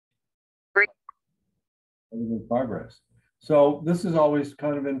In progress. So this is always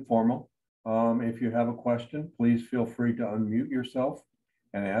kind of informal. If you have a question, please feel free to unmute yourself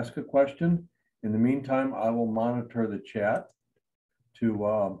and ask a question. In the meantime, I will monitor the chat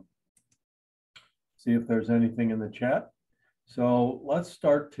to see if there's anything in the chat. So let's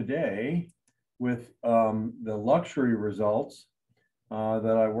start today with the luxury results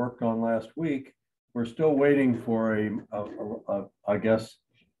that I worked on last week. We're still waiting for I guess,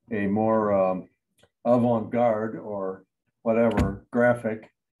 a more avant-garde or whatever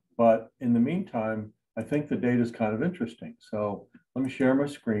graphic, but in the meantime, I think the data is kind of interesting. So let me share my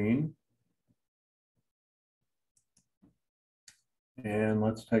screen. And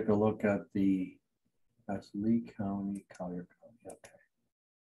let's take a look at that's Lee County, Collier County. Okay.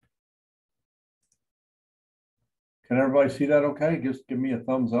 Can everybody see that okay? Just give me a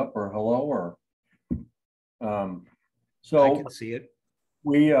thumbs up or hello or so I can see it.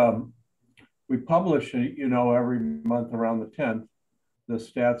 We publish, every month around the 10th, the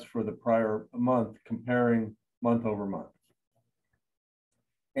stats for the prior month, comparing month over month.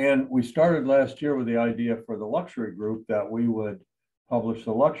 And we started last year with the idea for the luxury group that we would publish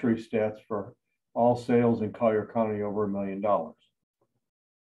the luxury stats for all sales in Collier County over $1 million.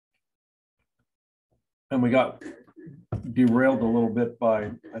 And we got derailed a little bit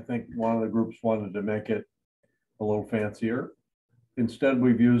by, I think one of the groups wanted to make it a little fancier. Instead,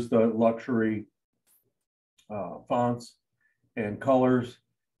 we've used the luxury fonts and colors,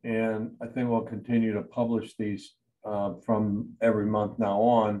 and I think we'll continue to publish these from every month now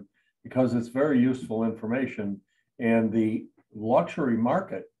on, because it's very useful information. And the luxury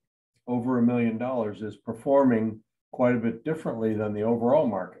market over $1 million is performing quite a bit differently than the overall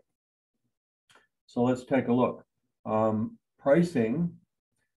market. So let's take a look. Pricing,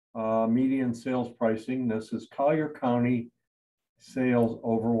 median sales pricing. This is Collier County sales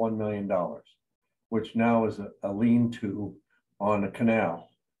over $1 million, which now is a lean-to on a canal.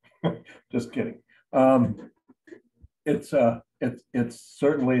 Just kidding. It's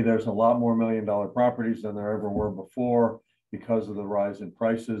certainly, there's a lot more $1 million properties than there ever were before because of the rise in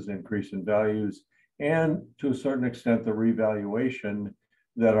prices, increase in values, and to a certain extent, the revaluation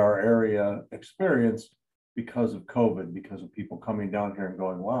that our area experienced because of COVID, because of people coming down here and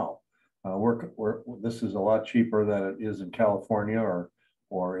going, wow, this is a lot cheaper than it is in California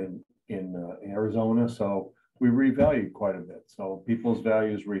or in Arizona. So we revalued quite a bit. So people's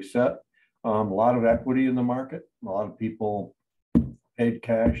values reset. A lot of equity in the market. A lot of people paid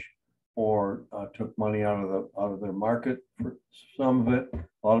cash or took money out of their market for some of it.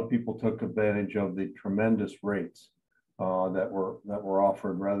 A lot of people took advantage of the tremendous rates that were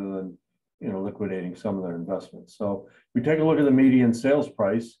offered rather than liquidating some of their investments. So we take a look at the median sales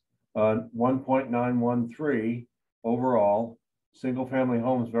price, 1.913 overall. Single family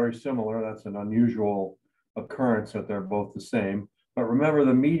homes, very similar. That's an unusual occurrence that they're both the same. But remember,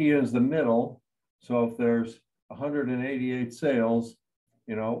 the median is the middle. So if there's 188 sales,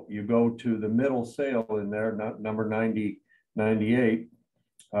 you go to the middle sale in there, not number 90, 98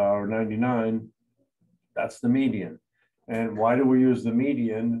 or 99. That's the median. And why do we use the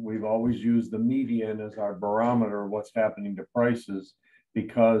median? We've always used the median as our barometer of what's happening to prices,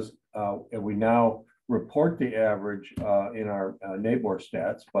 because we now report the average in our neighbor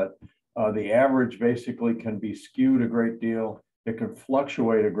stats, but the average basically can be skewed a great deal. It can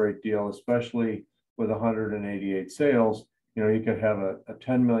fluctuate a great deal, especially with 188 sales. You could have a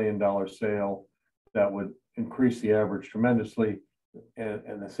 $10 million sale that would increase the average tremendously.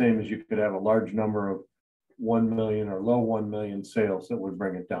 And the same as you could have a large number of 1 million or low 1 million sales that would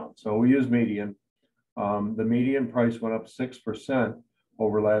bring it down. So we use median. The median price went up 6%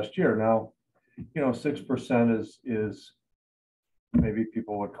 over last year. Now, 6% is maybe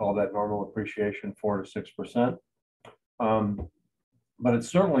people would call that normal appreciation, 4 to 6%. But it's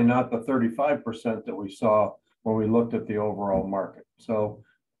certainly not the 35% that we saw when we looked at the overall market. So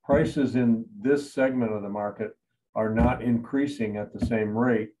prices in this segment of the market are not increasing at the same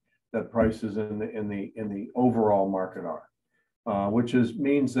rate that prices in the overall market are, which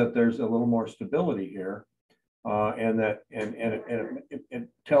means that there's a little more stability here, and it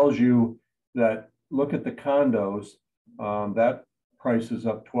tells you that look at the condos, that price is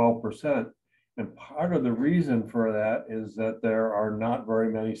up 12%. And part of the reason for that is that there are not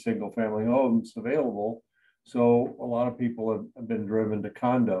very many single family homes available. So a lot of people have been driven to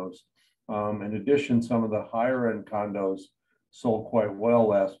condos. In addition, some of the higher end condos sold quite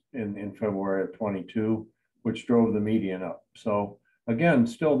well in February of 22, which drove the median up. So again,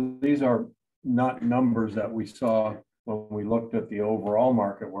 still, these are not numbers that we saw when we looked at the overall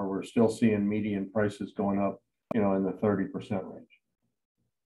market, where we're still seeing median prices going up, in the 30% range.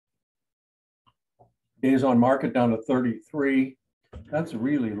 Days on market down to 33. That's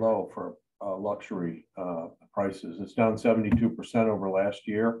really low for luxury prices. It's down 72% over last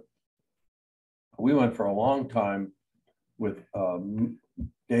year. We went for a long time with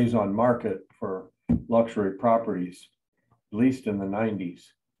days on market for luxury properties, at least in the 90s,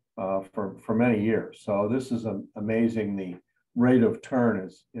 for many years. So this is amazing. The rate of turn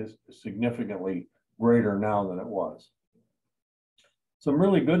is significantly greater now than it was. Some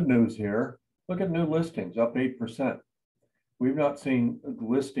really good news here. Look at new listings, up 8%. We've not seen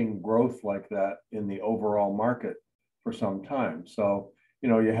listing growth like that in the overall market for some time. So, you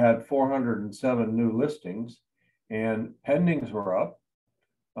know, you had 407 new listings and pendings were up,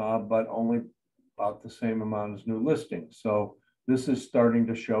 but only about the same amount as new listings. So this is starting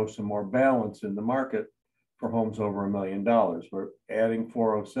to show some more balance in the market for homes over $1 million. We're adding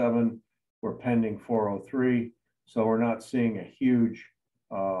 407, we're pending 403. So we're not seeing a huge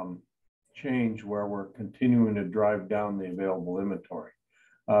change where we're continuing to drive down the available inventory.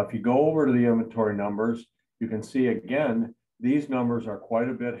 If you go over to the inventory numbers, you can see again, these numbers are quite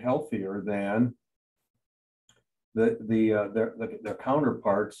a bit healthier than their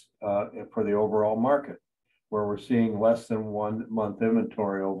counterparts for the overall market, where we're seeing less than 1 month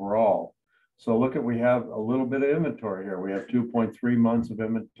inventory overall. So look at, we have a little bit of inventory here. We have 2.3 months of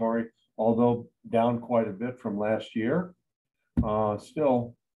inventory, although down quite a bit from last year.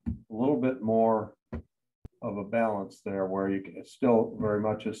 Still a little bit more of a balance there, where you can, it's still very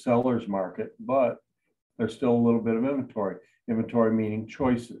much a seller's market, but there's still a little bit of inventory. Inventory meaning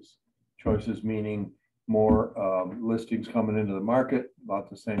choices. Choices meaning more listings coming into the market,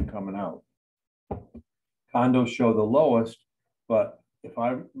 about the same coming out. Condos show the lowest, but if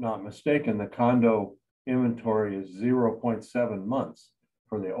I'm not mistaken, the condo inventory is 0.7 months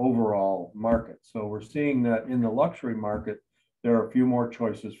for the overall market. So we're seeing that in the luxury market, there are a few more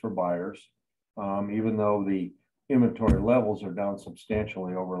choices for buyers, even though the inventory levels are down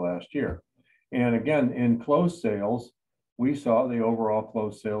substantially over last year. And again, in closed sales, we saw the overall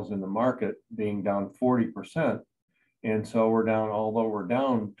closed sales in the market being down 40%. And so we're down, although we're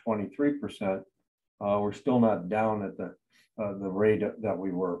down 23%, we're still not down at the rate that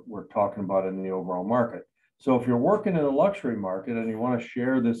we're talking about in the overall market. So if you're working in the luxury market and you want to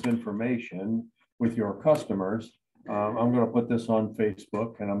share this information with your customers, I'm going to put this on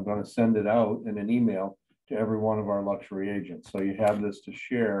Facebook and I'm going to send it out in an email to every one of our luxury agents. So you have this to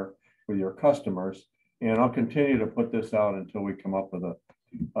share with your customers, and I'll continue to put this out until we come up with a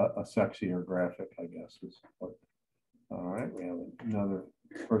sexier graphic, I guess. All right, we have another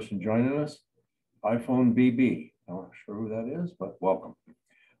person joining us, iPhone BB. I'm not sure who that is, but welcome.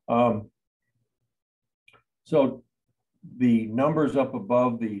 So the numbers up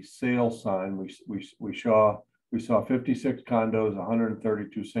above the sale sign, we saw 56 condos,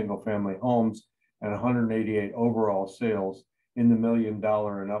 132 single family homes, and 188 overall sales in the $1 million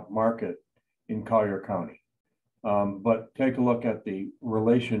and up market in Collier County. But take a look at the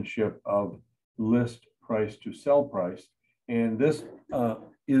relationship of list price to sell price. And this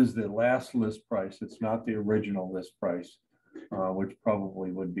is the last list price. It's not the original list price, which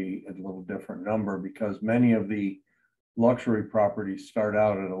probably would be a little different number because many of the luxury properties start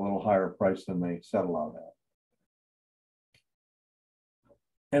out at a little higher price than they settle out at.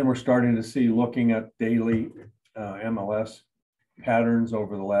 And we're starting to see, looking at daily MLS patterns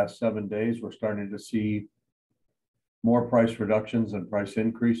over the last 7 days, we're starting to see more price reductions and price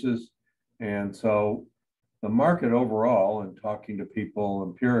increases. And so the market overall, and talking to people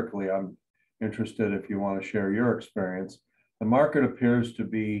empirically, I'm interested if you want to share your experience. The market appears to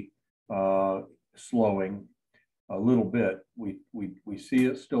be slowing a little bit. We see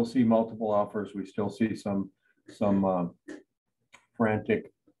it, still see multiple offers. We still see some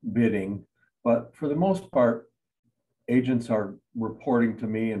frantic bidding, but for the most part, agents are reporting to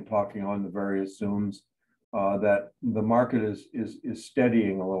me and talking on the various Zooms that the market is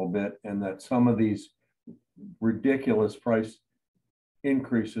steadying a little bit, and that some of these ridiculous price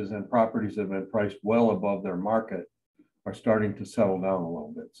increases and properties that have been priced well above their market are starting to settle down a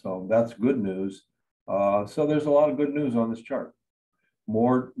little bit. So that's good news. So there's a lot of good news on this chart.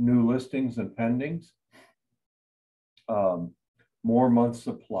 More new listings and pendings. More months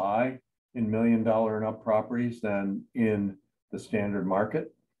supply in $1 million and up properties than in the standard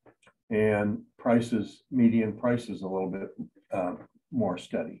market, and prices, median prices, a little bit more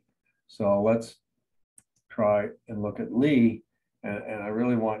steady. So let's try and look at Lee, and I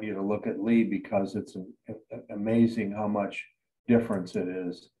really want you to look at Lee because it's amazing how much difference it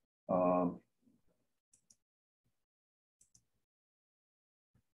is.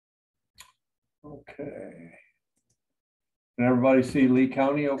 Okay. Can everybody see Lee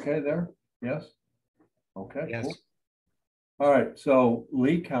County okay there? Yes? Okay, Yes. cool. All right, so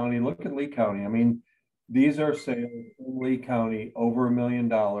Lee County, look at Lee County. I mean, these are sales in Lee County over $1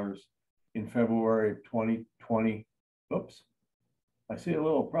 million in February of 2020. Oops, I see a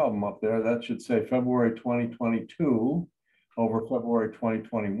little problem up there. That should say February 2022 over February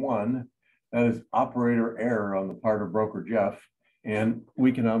 2021. That is operator error on the part of broker Jeff. And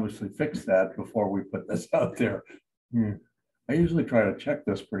we can obviously fix that before we put this out there. I usually try to check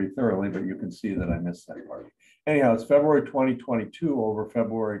this pretty thoroughly, but you can see that I missed that part. Anyhow, it's February 2022 over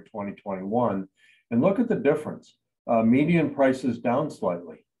February 2021. And look at the difference. Median prices down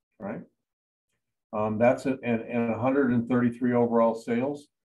slightly, right? That's it, and 133 overall sales.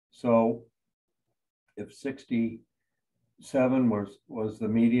 So if 67 was the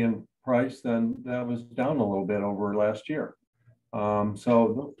median price, then that was down a little bit over last year.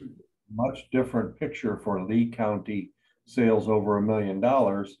 So much different picture for Lee County sales over $1 million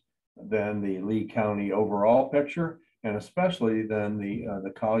than the Lee County overall picture, and especially than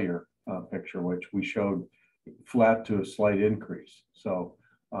the Collier picture, which we showed flat to a slight increase. So,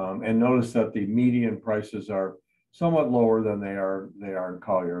 and notice that the median prices are somewhat lower than they are in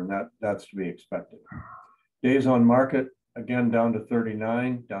Collier, and that's to be expected. Days on market, again, down to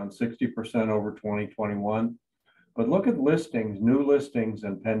 39, down 60% over 2021. But look at listings, new listings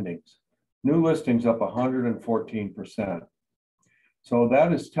and pendings. New listings up 114%. So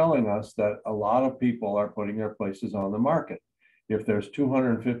that is telling us that a lot of people are putting their places on the market. If there's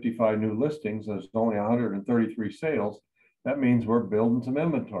 255 new listings, there's only 133 sales, that means we're building some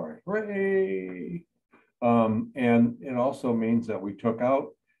inventory. Hooray! And it also means that we took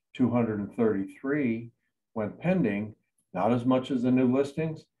out 233 when pending, not as much as the new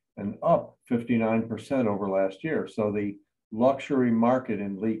listings, and up 59% over last year. So the luxury market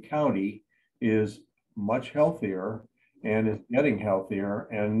in Lee County is much healthier and is getting healthier.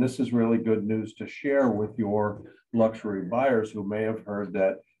 And this is really good news to share with your luxury buyers who may have heard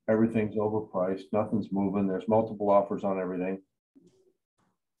that everything's overpriced, nothing's moving, there's multiple offers on everything.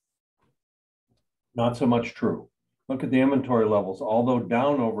 Not so much true. Look at the inventory levels, although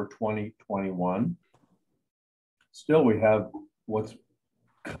down over 2021, still we have what's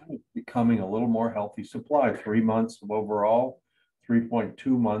becoming a little more healthy supply, 3 months of overall,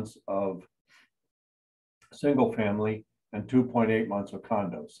 3.2 months of single family, and 2.8 months of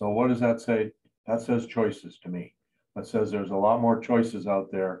condos. So what does that say? That says choices to me. That says there's a lot more choices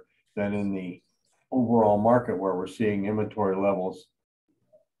out there than in the overall market where we're seeing inventory levels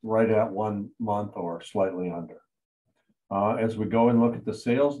right at 1 month or slightly under. As we go and look at the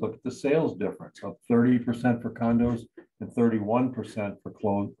sales difference of 30% for condos and 31%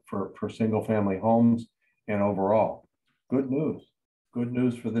 for single family homes and overall. Good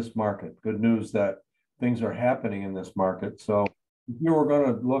news for this market. Good news that things are happening in this market. So if you were going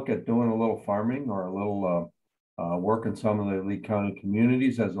to look at doing a little farming or a little work in some of the Lee County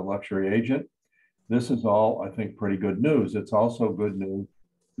communities as a luxury agent, this is all, I think, pretty good news. It's also good news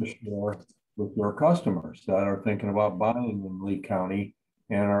to share with your customers that are thinking about buying in Lee County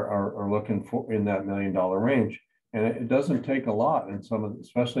and are looking for in that $1 million range. And it doesn't take a lot in some of,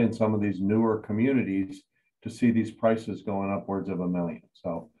 especially in some of these newer communities, to see these prices going upwards of $1 million.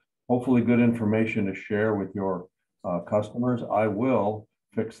 So hopefully good information to share with your customers. I will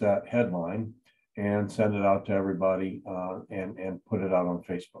fix that headline and send it out to everybody and put it out on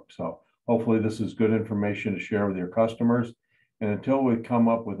Facebook. So hopefully this is good information to share with your customers. And until we come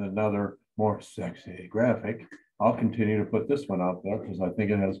up with another more sexy graphic, I'll continue to put this one out there because I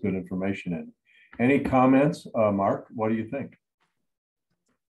think it has good information in it. Any comments, Mark? What do you think?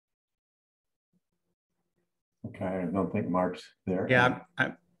 Okay, I don't think Mark's there. Yeah,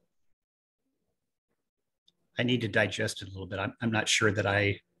 I need to digest it a little bit. I'm not sure that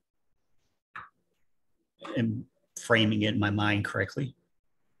I am framing it in my mind correctly.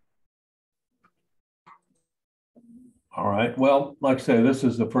 All right. Well, like I say, this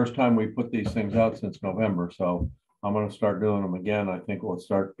is the first time we put these things out since November. So I'm going to start doing them again. I think we'll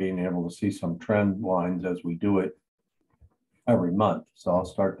start being able to see some trend lines as we do it every month. So I'll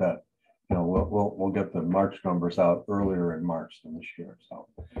start that. You know, we'll get the March numbers out earlier in March than this year. So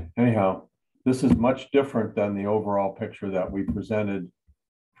anyhow, this is much different than the overall picture that we presented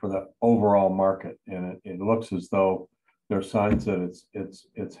for the overall market. And it looks as though there's signs that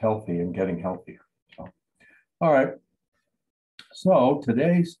it's healthy and getting healthier. So, all right. So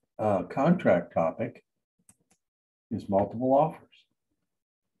today's contract topic is multiple offers.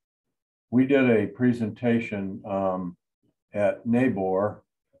 We did a presentation at NABOR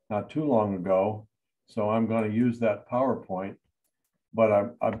not too long ago, so I'm going to use that PowerPoint,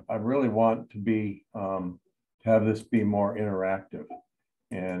 but I really want to be have this be more interactive.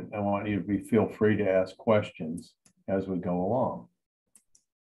 And I want you to feel free to ask questions as we go along.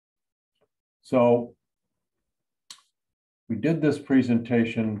 So we did this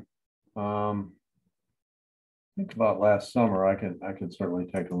presentation, I think about last summer. I can certainly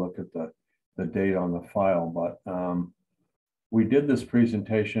take a look at the date on the file, but we did this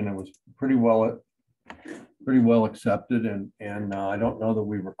presentation. It was pretty well accepted, and I don't know that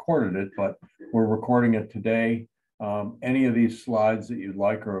we recorded it, but we're recording it today. Any of these slides that you'd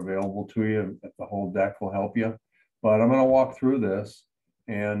like are available to you. If the whole deck will help you, but I'm going to walk through this,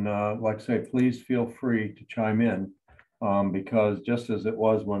 and like I say, please feel free to chime in, because just as it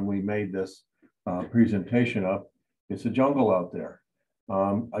was when we made this presentation up, it's a jungle out there.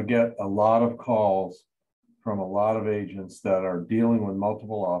 I get a lot of calls from a lot of agents that are dealing with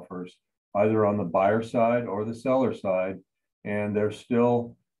multiple offers, either on the buyer side or the seller side, and there's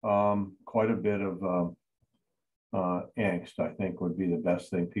still quite a bit of angst, I think would be the best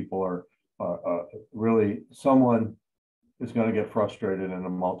thing. People are really, someone is going to get frustrated in a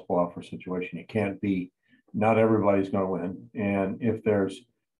multiple offer situation. You can't be, not everybody's going to win. And if there's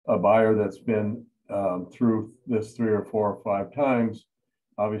a buyer that's been through this 3 or 4 or 5 times,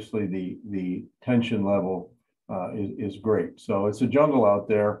 obviously the tension level is great. So it's a jungle out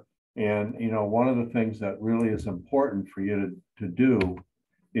there. And, you know, one of the things that really is important for you to do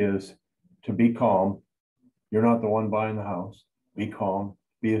is to be calm. You're not the one buying the house. Be calm.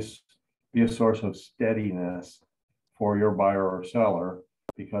 Be a source of steadiness for your buyer or seller,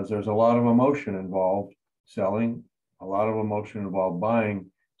 because there's a lot of emotion involved selling, a lot of emotion involved buying,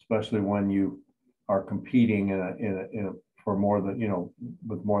 especially when you are competing for more than, you know,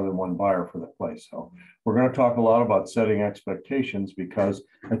 with more than one buyer for the place. So we're going to talk a lot about setting expectations, because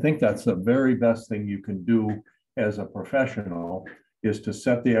I think that's the very best thing you can do as a professional, is to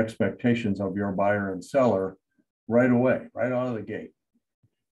set the expectations of your buyer and seller right away, right out of the gate.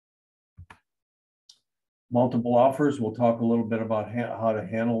 Multiple offers, we'll talk a little bit about how to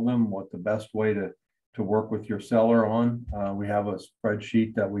handle them, what the best way to work with your seller on. We have a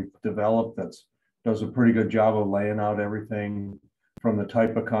spreadsheet that we've developed that does a pretty good job of laying out everything from the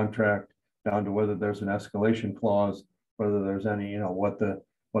type of contract down to whether there's an escalation clause, whether there's any, you know, what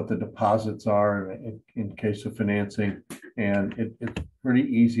the deposits are in case of financing. And it's pretty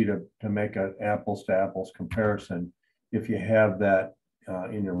easy to make an apples to apples comparison if you have that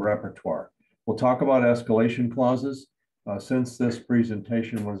in your repertoire. We'll talk about escalation clauses. Since this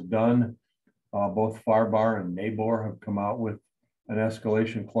presentation was done, both FARBAR and NABOR have come out with an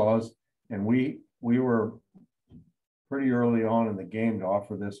escalation clause, and we were pretty early on in the game to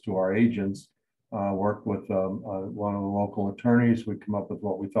offer this to our agents. Worked with one of the local attorneys. We come up with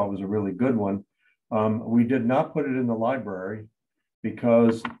what we thought was a really good one. We did not put it in the library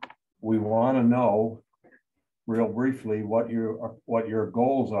because we want to know real briefly what your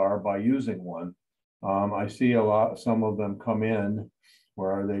goals are by using one. I see some of them come in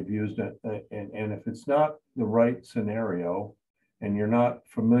where they've used it, and if it's not the right scenario and you're not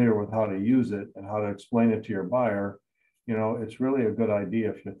familiar with how to use it and how to explain it to your buyer, you know, it's really a good idea,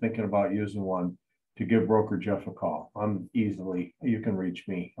 if you're thinking about using one, to give broker Jeff a call. You can reach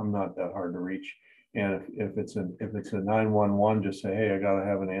me. I'm not that hard to reach. And if it's a 911, just say, hey, I got to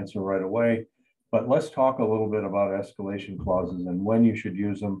have an answer right away. But let's talk a little bit about escalation clauses and when you should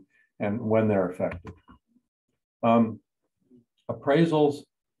use them and when they're effective. Appraisals,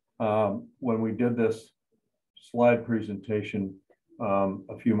 when we did this slide presentation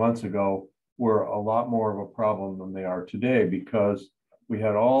a few months ago, were a lot more of a problem than they are today, because we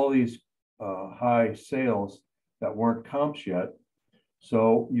had all these high sales that weren't comps yet.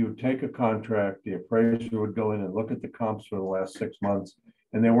 So you would take a contract, the appraiser would go in and look at the comps for the last 6 months,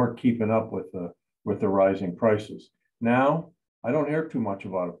 and they weren't keeping up with the rising prices. Now, I don't hear too much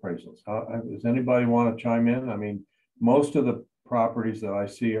about appraisals. Does anybody want to chime in? I mean, most of the properties that I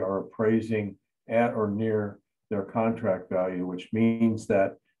see are appraising at or near their contract value, which means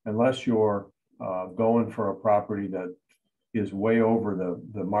that unless you're going for a property that is way over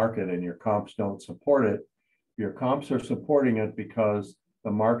the market and your comps don't support it, your comps are supporting it because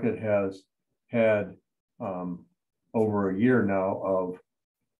the market has had over a year now of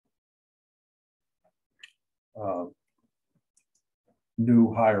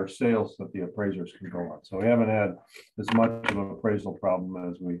new higher sales that the appraisers can go on. So we haven't had as much of an appraisal problem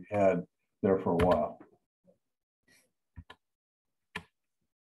as we've had there for a while.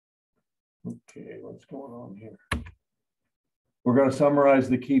 Okay, what's going on here? We're going to summarize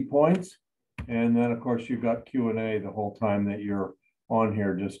the key points, and then of course you've got Q&A the whole time that you're on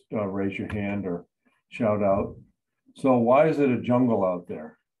here. Just raise your hand or shout out. So why is it a jungle out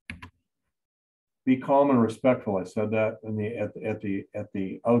there? be calm and respectful. I said that at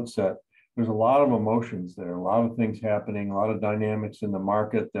the outset. There's a lot of emotions there, a lot of things happening, a lot of dynamics in the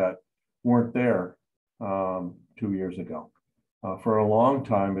market that weren't there 2 years ago. For a long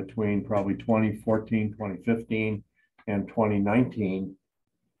time, between probably 2014, 2015, and 2019,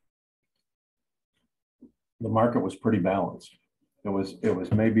 the market was pretty balanced. It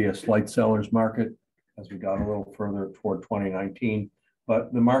was maybe a slight seller's market as we got a little further toward 2019,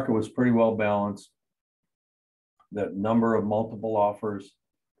 but the market was pretty well balanced. The number of multiple offers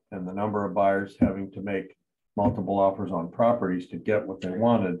and the number of buyers having to make multiple offers on properties to get what they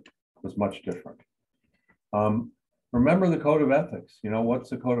wanted was much different. Remember the code of ethics. You know, what's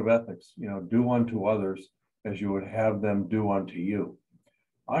the code of ethics? You know, do unto others as you would have them do unto you.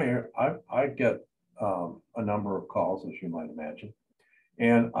 I get a number of calls, as you might imagine,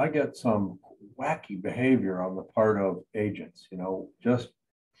 and I get some wacky behavior on the part of agents, you know, just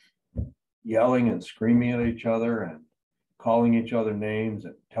yelling and screaming at each other and calling each other names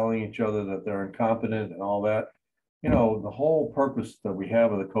and telling each other that they're incompetent and all that. You know, the whole purpose that we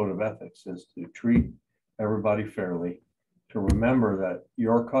have of the code of ethics is to treat everybody fairly, to remember that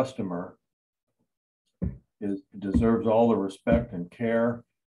your customer deserves all the respect and care,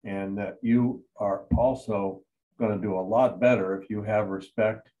 and that you are also going to do a lot better if you have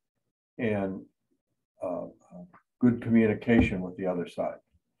respect and good communication with the other side.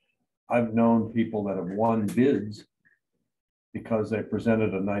 I've known people that have won bids because they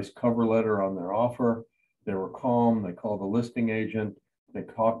presented a nice cover letter on their offer. They were calm. They called the listing agent. They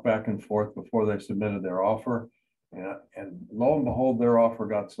talked back and forth before they submitted their offer. And lo and behold, their offer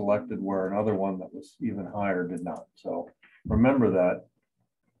got selected where another one that was even higher did not. So remember that.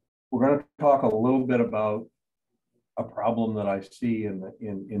 We're going to talk a little bit about a problem that I see in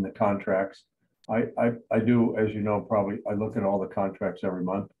the contracts. I do, as you know, probably I look at all the contracts every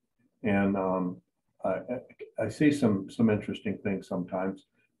month, and I see some interesting things sometimes.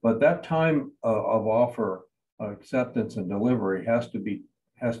 But that time of offer acceptance and delivery has to be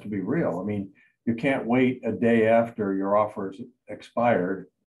real. I mean, you can't wait a day after your offer is expired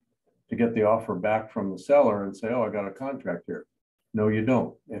to get the offer back from the seller and say, "Oh, I got a contract here." No, you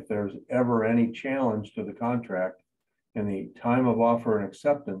don't. If there's ever any challenge to the contract and the time of offer and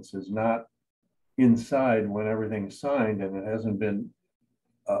acceptance is not inside when everything's signed and it hasn't been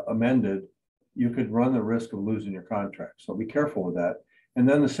amended, you could run the risk of losing your contract. So be careful with that. And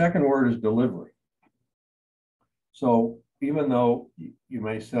then the second word is delivery. So even though you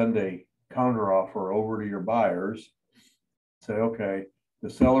may send a counteroffer over to your buyers, say, okay, the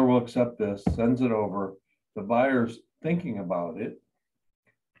seller will accept this, sends it over, the buyer's thinking about it,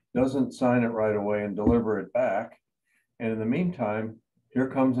 doesn't sign it right away and deliver it back. And in the meantime, here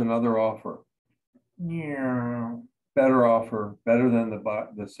comes another offer. Yeah, better offer, better than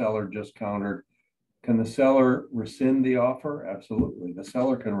the seller just countered. Can the seller rescind the offer? Absolutely. The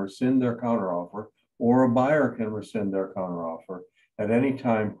seller can rescind their counteroffer, or a buyer can rescind their counteroffer at any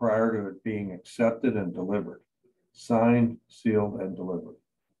time prior to it being accepted and delivered, signed, sealed, and delivered.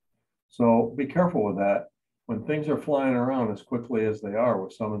 So be careful with that. When things are flying around as quickly as they are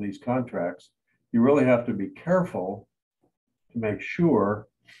with some of these contracts, you really have to be careful to make sure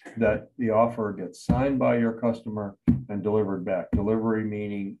that the offer gets signed by your customer and delivered back. Delivery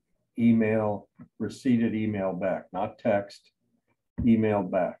meaning email, receipted email back, not text, email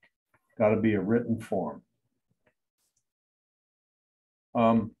back. Got to be a written form.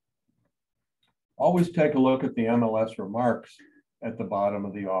 Always take a look at the MLS remarks at the bottom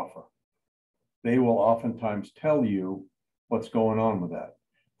of the offer. They will oftentimes tell you what's going on with that.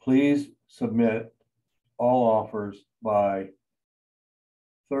 Please submit all offers by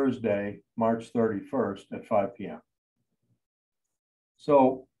Thursday, March 31st at 5 p.m.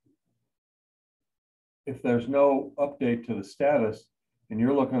 So if there's no update to the status and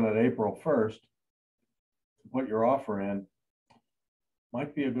you're looking at April 1st to put your offer in,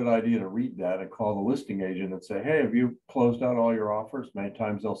 might be a good idea to read that and call the listing agent and say, hey, have you closed out all your offers? Many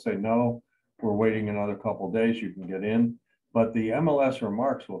times they'll say, no, we're waiting another couple of days, you can get in. But the MLS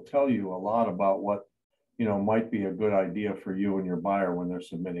remarks will tell you a lot about what, you know, might be a good idea for you and your buyer when they're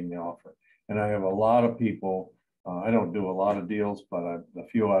submitting the offer. And I have a lot of people, I don't do a lot of deals, but the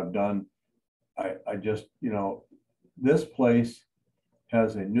few I've done, I just, you know, this place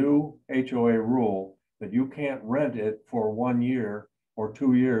has a new HOA rule that you can't rent it for 1 year or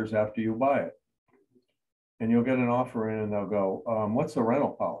 2 years after you buy it. And you'll get an offer in and they'll go, what's the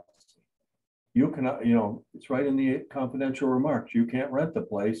rental policy? You cannot, you know, it's right in the confidential remarks. You can't rent the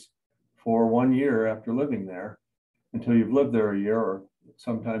place for 1 year after living there until you've lived there a year, or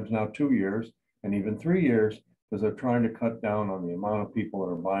sometimes now 2 years and even 3 years, because they're trying to cut down on the amount of people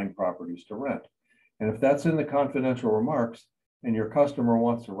that are buying properties to rent. And if that's in the confidential remarks and your customer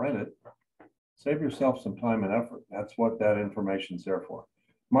wants to rent it, save yourself some time and effort. That's what that information's there for.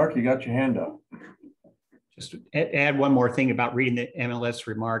 Mark, you got your hand up. Just to add one more thing about reading the MLS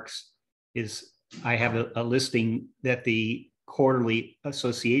remarks is I have a listing that the quarterly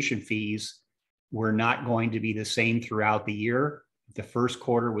association fees were not going to be the same throughout the year. The first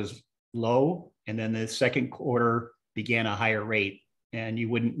quarter was low, and then the second quarter began a higher rate. And you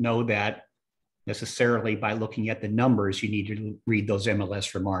wouldn't know that necessarily by looking at the numbers. You need to read those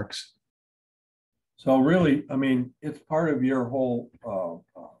MLS remarks. So really, I mean, it's part of your whole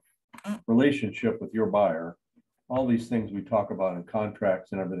relationship with your buyer. All these things we talk about in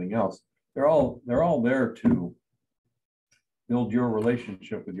contracts and everything else, they're all there to build your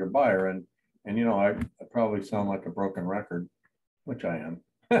relationship with your buyer. And you know, I probably sound like a broken record, which I am.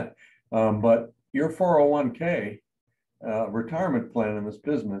 But your 401k retirement plan in this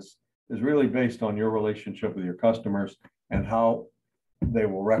business is really based on your relationship with your customers and how they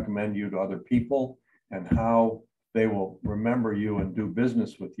will recommend you to other people and how they will remember you and do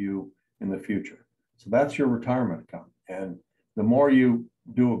business with you in the future. So that's your retirement account. And the more you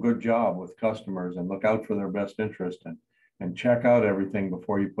do a good job with customers and look out for their best interest and check out everything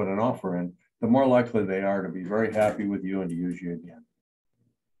before you put an offer in, the more likely they are to be very happy with you and to use you again.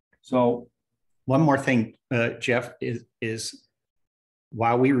 So one more thing, Jeff, is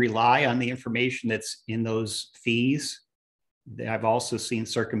while we rely on the information that's in those fees, I've also seen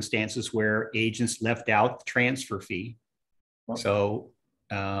circumstances where agents left out the transfer fee. So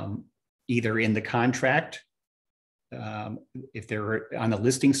either in the contract, if they're on the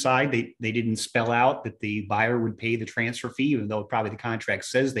listing side, they didn't spell out that the buyer would pay the transfer fee, even though probably the contract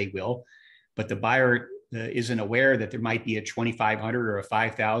says they will, but the buyer isn't aware that there might be a $2,500 or a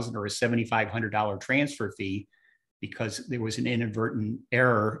 $5,000 or a $7,500 transfer fee because there was an inadvertent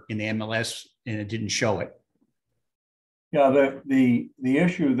error in the MLS and it didn't show it. Yeah, the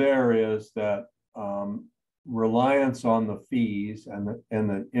issue there is that reliance on the fees and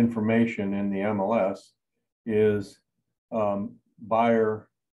the information in the MLS is buyer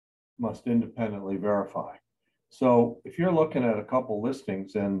must independently verify. So if you're looking at a couple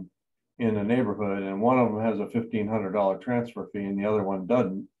listings in a neighborhood and one of them has a $1,500 transfer fee and the other one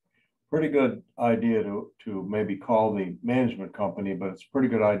doesn't, pretty good idea to maybe call the management company, but it's a pretty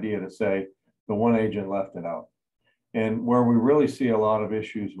good idea to say the one agent left it out. And where we really see a lot of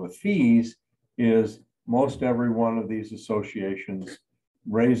issues with fees is most every one of these associations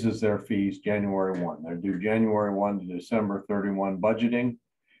raises their fees January 1. They do January 1 to December 31 budgeting,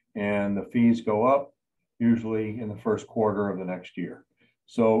 and the fees go up usually in the first quarter of the next year.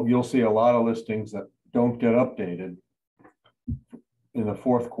 So you'll see a lot of listings that don't get updated in the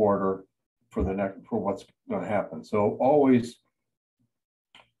fourth quarter for what's going to happen. So always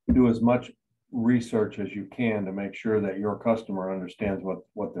do as much research as you can to make sure that your customer understands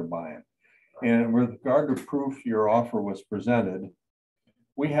what they're buying. And with regard to proof your offer was presented,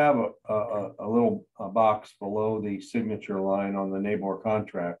 we have a little box below the signature line on the neighbor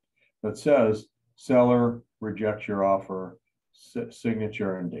contract that says seller rejects your offer,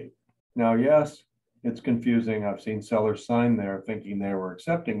 signature and date. Now, yes, it's confusing. I've seen sellers sign there thinking they were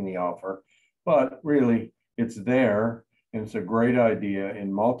accepting the offer, but really it's there. And it's a great idea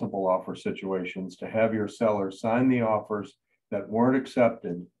in multiple offer situations to have your seller sign the offers that weren't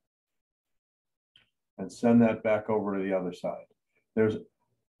accepted and send that back over to the other side. There's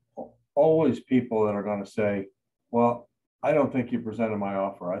always people that are going to say, well, I don't think you presented my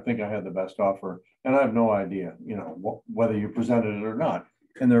offer. I think I had the best offer and I have no idea, you know, whether you presented it or not.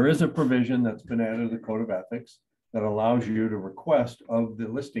 And there is a provision that's been added to the Code of Ethics that allows you to request of the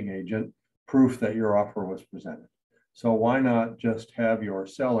listing agent proof that your offer was presented. So why not just have your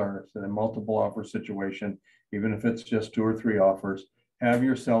seller in a multiple offer situation, even if it's just 2 or 3 offers, have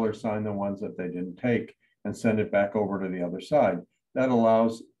your seller sign the ones that they didn't take and send it back over to the other side. That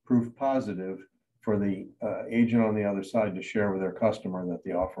allows proof positive for the agent on the other side to share with their customer that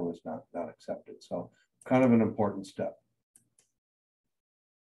the offer was not accepted. So kind of an important step.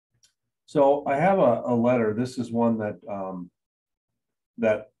 So I have a letter. This is one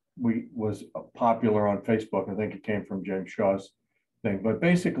that was popular on Facebook. I think it came from James Shaw's thing, but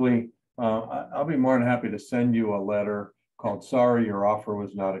basically I'll be more than happy to send you a letter called "Sorry, your offer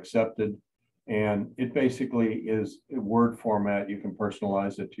was not accepted." And it basically is a Word format. You can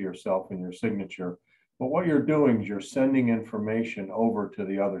personalize it to yourself and your signature. But what you're doing is you're sending information over to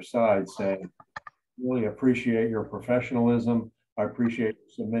the other side saying, really appreciate your professionalism. I appreciate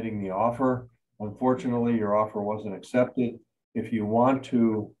submitting the offer. Unfortunately, your offer wasn't accepted. If you want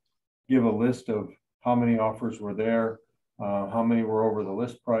to give a list of how many offers were there, how many were over the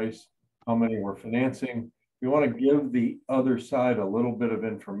list price, how many we're financing. We want to give the other side a little bit of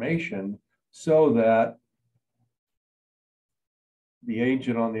information so that the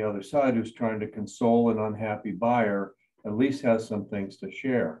agent on the other side who's trying to console an unhappy buyer at least has some things to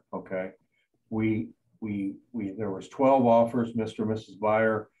share. Okay. There was 12 offers, Mr. and Mrs.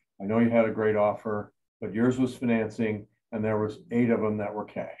 Buyer. I know you had a great offer, but yours was financing and there was 8 of them that were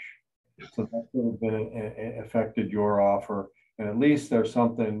cash. So that could have been affected your offer. And at least there's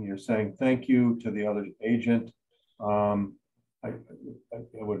something you're saying thank you to the other agent. I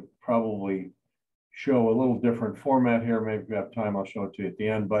would probably show a little different format here. Maybe if you have time, I'll show it to you at the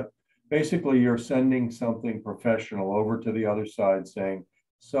end. But basically, you're sending something professional over to the other side saying,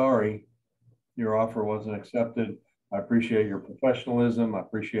 sorry, your offer wasn't accepted. I appreciate your professionalism. I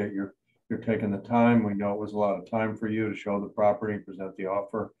appreciate you're taking the time. We know it was a lot of time for you to show the property and present the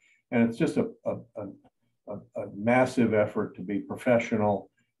offer. And it's just a massive effort to be professional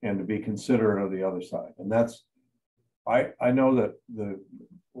and to be considerate of the other side. And that's, I know that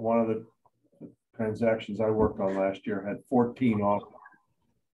one of the transactions I worked on last year had 14 offers.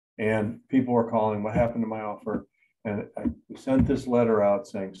 And people were calling, what happened to my offer? And I sent this letter out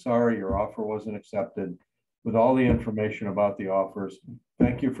saying, sorry, your offer wasn't accepted, with all the information about the offers.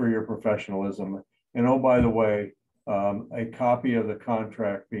 Thank you for your professionalism. And oh, by the way, a copy of the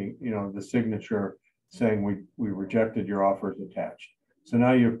contract being, the signature saying we rejected your offers attached. So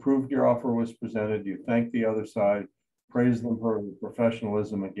now you've proved your offer was presented. You thanked the other side, praised them for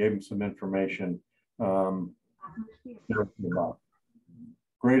professionalism, and gave them some information.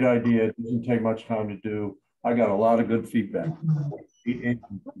 Great idea. It doesn't take much time to do. I got a lot of good feedback.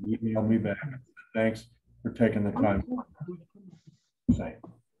 Email me back. Thanks for taking the time.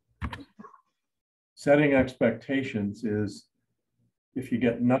 Setting expectations is, if you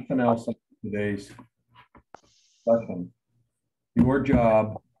get nothing else on today's session, your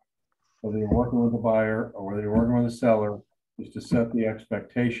job, whether you're working with a buyer or whether you're working with a seller, is to set the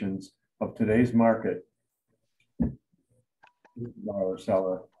expectations of today's market, buyer or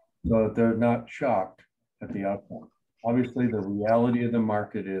seller, so that they're not shocked at the outcome. Obviously, the reality of the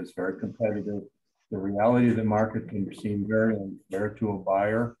market is very competitive. The reality of the market can seem very unfair to a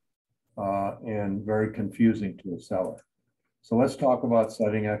buyer and very confusing to a seller. So let's talk about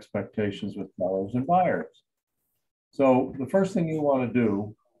setting expectations with sellers and buyers. So the first thing you want to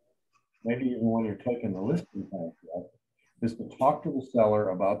do, maybe even when you're taking the listing contract, is to talk to the seller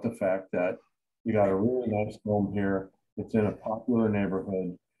about the fact that you got a really nice home here. It's in a popular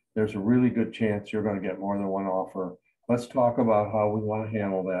neighborhood. There's a really good chance you're going to get more than one offer. Let's talk about how we want to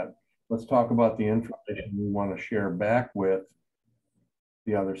handle that. Let's talk about the information we want to share back with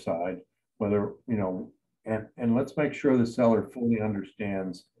the other side, whether, and let's make sure the seller fully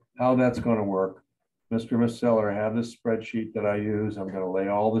understands how that's going to work. Mr. and Ms. Seller, I have this spreadsheet that I use. I'm going to lay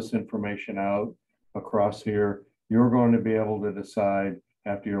all this information out across here. You're going to be able to decide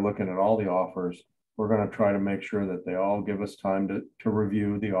after you're looking at all the offers. We're going to try to make sure that they all give us time to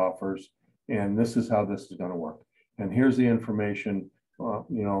review the offers. And this is how this is going to work. And here's the information,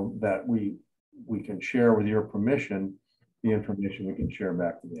 that we can share with your permission, the information we can share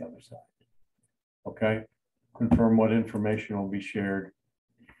back to the other side. Okay. Confirm what information will be shared.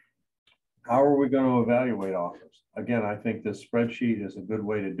 How are we going to evaluate offers? Again, I think this spreadsheet is a good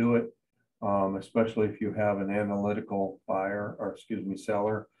way to do it, especially if you have an analytical buyer or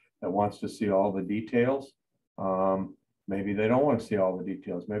seller that wants to see all the details. Maybe they don't want to see all the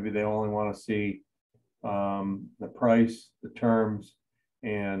details. Maybe they only want to see the price, the terms,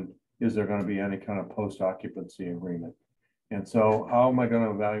 and is there going to be any kind of post-occupancy agreement? And so how am I going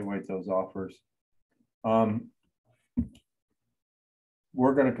to evaluate those offers?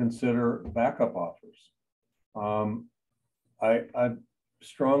 We're going to consider backup offers. I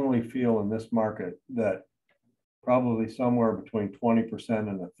strongly feel in this market that probably somewhere between 20%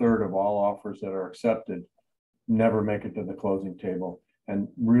 and a third of all offers that are accepted never make it to the closing table and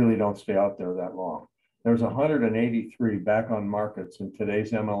really don't stay out there that long. There's 183 back on markets in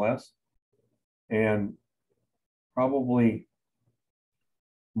today's MLS, and probably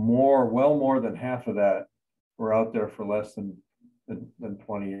well more than half of that were out there for less than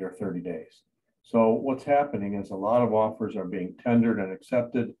 20 or 30 days. So what's happening is a lot of offers are being tendered and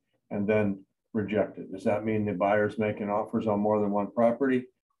accepted and then rejected. Does that mean the buyer's making offers on more than one property?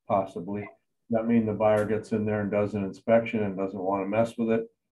 Possibly. Does that mean the buyer gets in there and does an inspection and doesn't want to mess with it?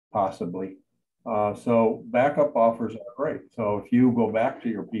 Possibly. So backup offers are great. So if you go back to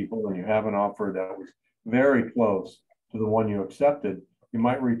your people and you have an offer that was very close to the one you accepted, you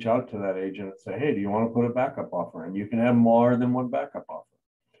might reach out to that agent and say, hey, do you want to put a backup offer? And you can have more than one backup offer.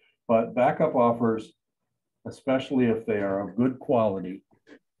 But backup offers, especially if they are of good quality,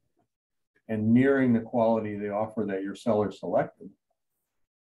 and nearing the quality of the offer that your seller selected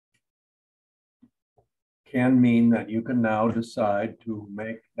can mean that you can now decide to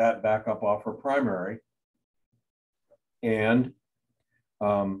make that backup offer primary. And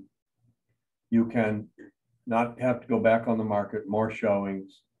you can not have to go back on the market, more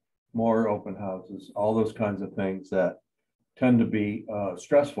showings, more open houses, all those kinds of things that tend to be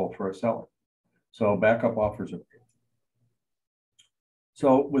stressful for a seller. So backup offers are great.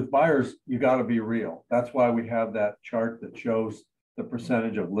 So with buyers, you got to be real. That's why we have that chart that shows the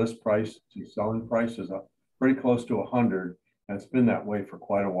percentage of list price to selling price is up pretty close to 100. And it's been that way for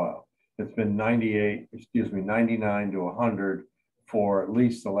quite a while. It's been 99 to 100 for at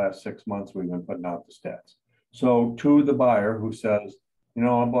least the last 6 months we've been putting out the stats. So to the buyer who says, you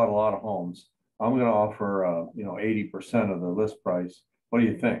know, I bought a lot of homes, I'm going to offer, 80% of the list price. What do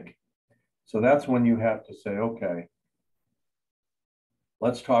you think? So that's when you have to say, okay,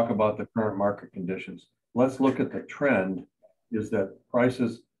 let's talk about the current market conditions. Let's look at the trend is that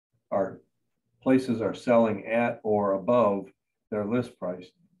places are selling at or above their list price.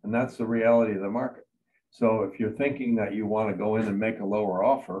 And that's the reality of the market. So if you're thinking that you want to go in and make a lower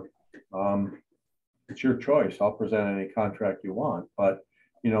offer, it's your choice. I'll present any contract you want, but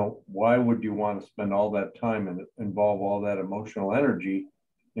why would you want to spend all that time and involve all that emotional energy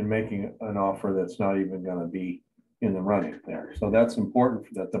in making an offer that's not even going to be in the running there? So that's important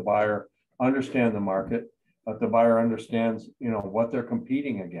that the buyer understand the market, that the buyer understands, what they're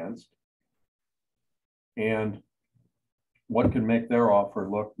competing against and what can make their offer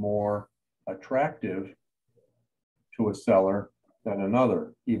look more attractive to a seller than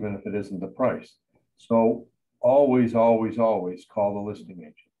another, even if it isn't the price. So always, always, always call the listing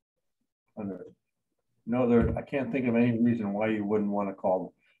agent. I can't think of any reason why you wouldn't want to call them.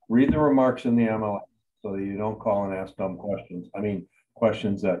 Read the remarks in the MLS so that you don't call and ask dumb questions. I mean,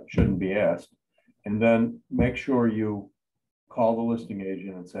 questions that shouldn't be asked. And then make sure you call the listing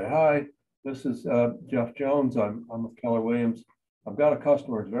agent and say, hi, this is Jeff Jones. I'm with Keller Williams. I've got a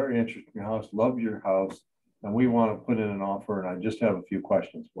customer who's very interested in your house, loves your house, and we want to put in an offer, and I just have a few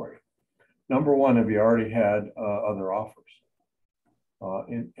questions for you. Number one, have you already had other offers?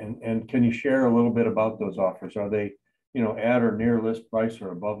 And can you share a little bit about those offers? Are they, at or near list price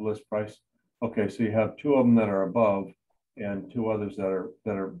or above list price? Okay, so you have 2 of them that are above and 2 others that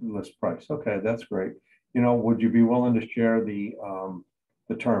are list price. Okay, that's great. Would you be willing to share the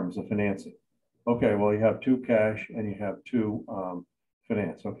terms of financing? Okay, well, you have 2 cash and you have 2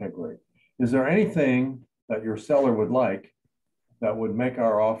 finance. Okay, great. Is there anything that your seller would like that would make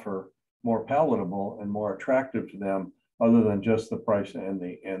our offer more palatable and more attractive to them other than just the price and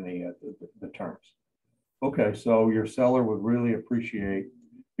the terms? Okay, so your seller would really appreciate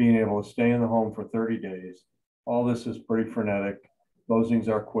being able to stay in the home for 30 days. All this is pretty frenetic. Closings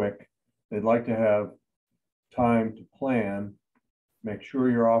are quick. They'd like to have time to plan, make sure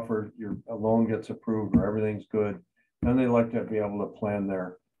your loan gets approved or everything's good. Then they like to be able to plan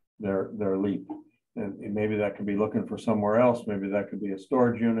their leap. And maybe that could be looking for somewhere else. Maybe that could be a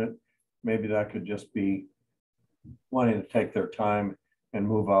storage unit. Maybe that could just be wanting to take their time and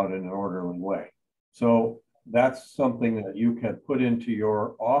move out in an orderly way. So that's something that you can put into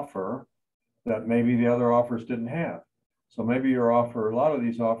your offer that maybe the other offers didn't have. So maybe your offer, a lot of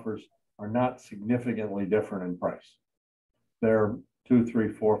these offers are not significantly different in price. They're 2, 3,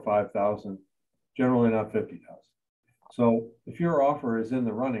 4, 5,000, generally not 50,000. So if your offer is in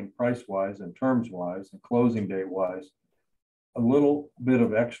the running price-wise and terms-wise and closing date-wise, a little bit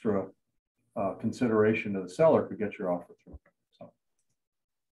of extra consideration to the seller could get your offer through. So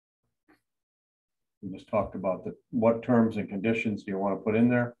we just talked about what terms and conditions do you want to put in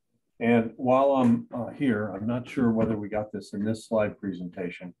there. And while I'm here, I'm not sure whether we got this in this slide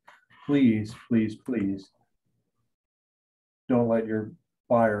presentation. Please, please, please don't let your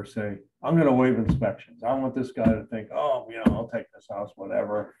buyer say, I'm going to waive inspections. I want this guy to think, oh, I'll take this house,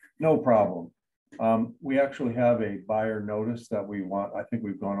 whatever, no problem. We actually have a buyer notice that we want. I think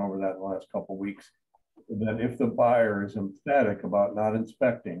we've gone over that in the last couple of weeks. That if the buyer is emphatic about not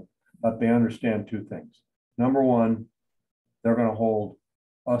inspecting, that they understand 2 things. Number one, they're going to hold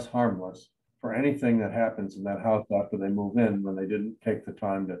us harmless for anything that happens in that house after they move in when they didn't take the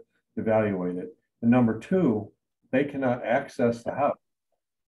time to evaluate it. And number 2, they cannot access the house.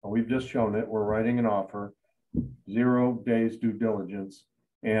 We've just shown it. We're writing an offer, 0 days due diligence.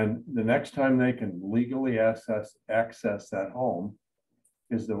 And the next time they can legally access that home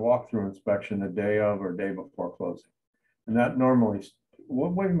is the walkthrough inspection the day of or day before closing. And that normally,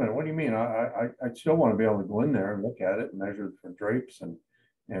 wait a minute, what do you mean? I still want to be able to go in there and look at it and measure for drapes and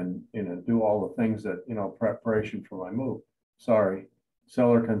do all the things that, preparation for my move. Sorry,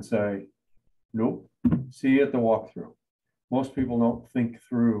 seller can say, Nope. See you at the walkthrough. Most people don't think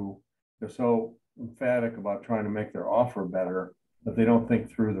through. They're so emphatic about trying to make their offer better that they don't think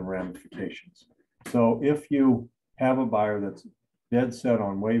through the ramifications. So if you have a buyer that's dead set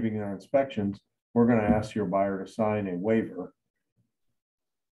on waiving their inspections, we're going to ask your buyer to sign a waiver,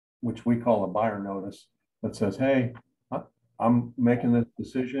 which we call a buyer notice, that says, hey, I'm making this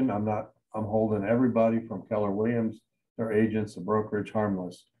decision. I'm holding everybody from Keller Williams, their agents, the brokerage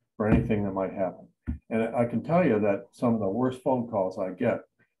harmless for anything that might happen. And I can tell you that some of the worst phone calls I get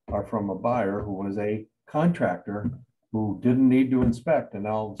are from a buyer who was a contractor who didn't need to inspect, and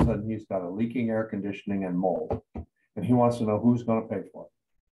all of a sudden he's got a leaking air conditioning and mold, and he wants to know who's going to pay for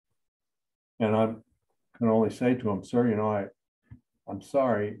it. And I can only say to him, sir, I'm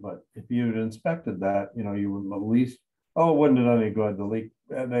sorry, but if you'd inspected that, you would at least, oh, it wouldn't have done any good. The leak,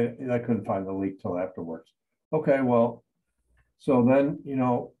 they couldn't find the leak till afterwards. Okay, well, so then,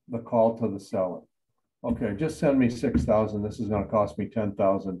 the call to the seller. Okay, just send me 6,000. This is going to cost me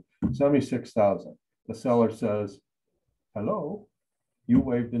 10,000. Send me 6,000. The seller says, hello, you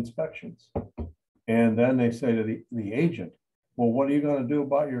waived inspections. And then they say to the agent, well, what are you going to do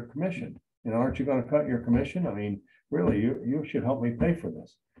about your commission? Aren't you going to cut your commission? I mean, really, you should help me pay for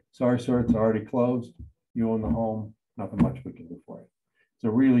this. Sorry, sir, it's already closed. You own the home. Nothing much we can do for you. It's a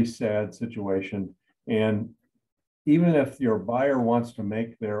really sad situation. And even if your buyer wants to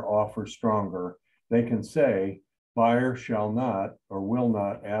make their offer stronger, they can say, buyer shall not or will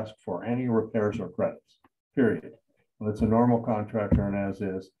not ask for any repairs or credits, period. Well, it's a normal contractor and as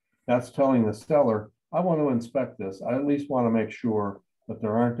is. That's telling the seller, I want to inspect this. I at least want to make sure that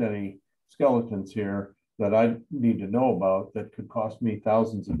there aren't any skeletons here that I need to know about that could cost me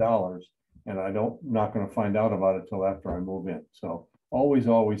thousands of dollars. And not going to find out about it till after I move in. So always,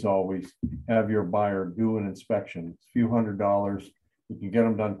 always, always have your buyer do an inspection. It's a few $100s. You can get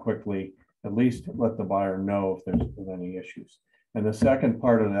them done quickly. At least let the buyer know if there's any issues. And the second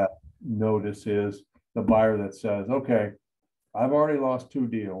part of that notice is the buyer that says, okay, I've already lost 2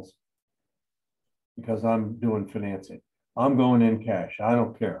 deals because I'm doing financing. I'm going in cash. I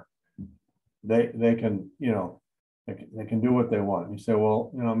don't care. They can, they can do what they want. You say,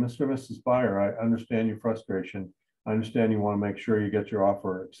 well, Mr. and Mrs. Buyer, I understand your frustration. I understand you want to make sure you get your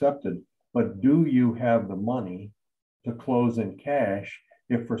offer accepted, but do you have the money to close in cash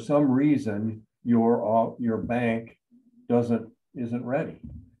if for some reason your bank isn't ready?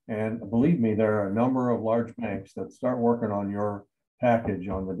 And believe me, there are a number of large banks that start working on your package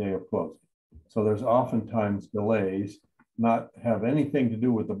on the day of closing. So there's oftentimes delays, not have anything to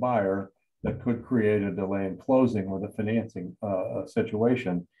do with the buyer, that could create a delay in closing with a financing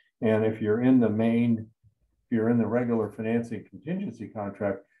situation. And if you're in the regular financing contingency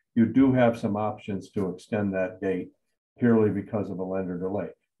contract, you do have some options to extend that date purely because of a lender delay.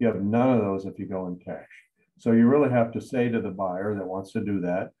 You have none of those if you go in cash. So you really have to say to the buyer that wants to do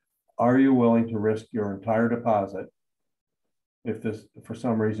that, are you willing to risk your entire deposit if for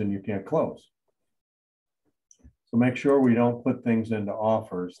some reason you can't close? So make sure we don't put things into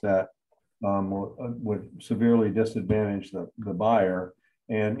offers that would severely disadvantage the buyer.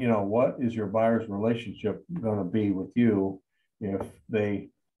 And what is your buyer's relationship going to be with you if they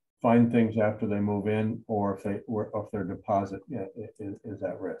find things after they move in, or if their deposit is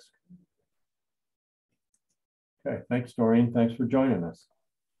at risk? Okay, thanks, Doreen. Thanks for joining us.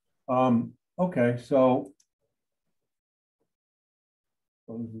 Okay, so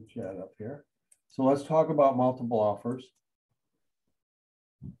close the chat up here. So let's talk about multiple offers.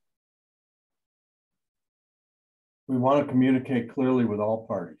 We want to communicate clearly with all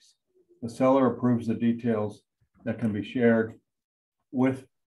parties. The seller approves the details that can be shared with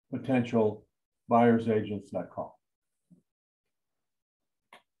potential buyer's agents that call.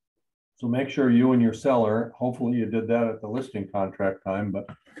 So make sure you and your seller, hopefully you did that at the listing contract time, but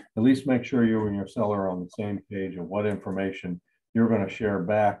at least make sure you and your seller are on the same page of what information you're going to share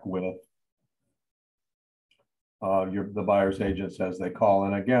back with the buyer's agents as they call.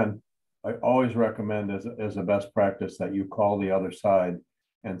 And again, I always recommend as a best practice that you call the other side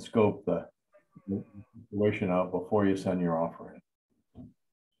and scope the situation out before you send your offer in.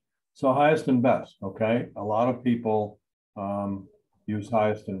 So highest and best, okay? A lot of people use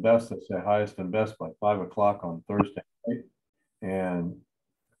highest and best. They say highest and best by 5 o'clock on Thursday night. And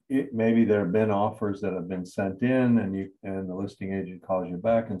maybe there have been offers that have been sent in and the listing agent calls you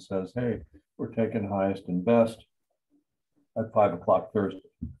back and says, hey, we're taking highest and best at 5 o'clock Thursday.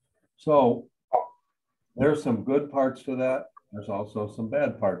 So there's some good parts to that. There's also some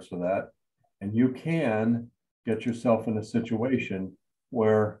bad parts to that. And you can get yourself in a situation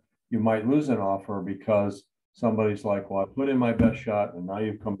where you might lose an offer because somebody's like, well, I put in my best shot and now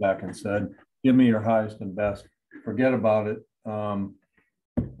you've come back and said, give me your highest and best. Forget about it. I'm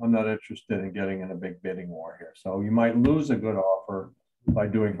not interested in getting in a big bidding war here. So you might lose a good offer by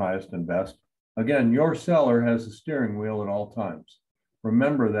doing highest and best. Again, your seller has a steering wheel at all times.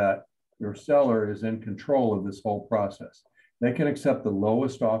 Remember that your seller is in control of this whole process. They can accept the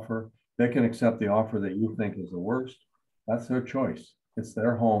lowest offer. They can accept the offer that you think is the worst. That's their choice. It's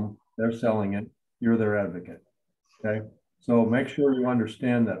their home. They're selling it. You're their advocate. Okay. So make sure you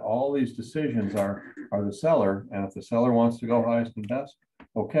understand that all these decisions are the seller. And if the seller wants to go highest and best,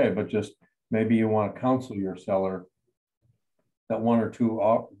 okay, but just maybe you want to counsel your seller that one or two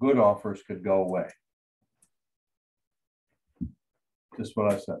good offers could go away. Just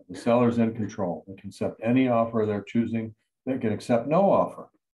what I said. The seller's in control. They can accept any offer they're choosing. They can accept no offer.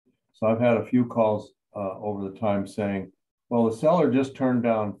 So I've had a few calls over the time saying, well, the seller just turned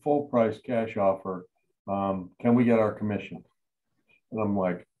down full price cash offer. Can we get our commission? And I'm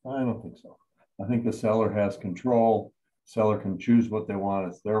like, I don't think so. I think the seller has control. Seller can choose what they want.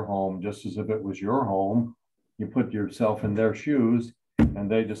 It's their home, just as if it was your home. You put yourself in their shoes and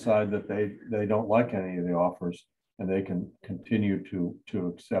they decide that they don't like any of the offers, and they can continue to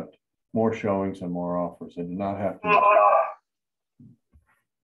accept more showings and more offers. They do not have to.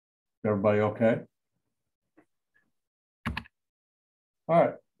 Everybody okay? All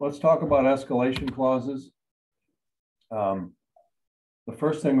right, let's talk about escalation clauses. The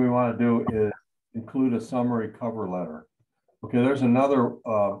first thing we want to do is include a summary cover letter. Okay, there's another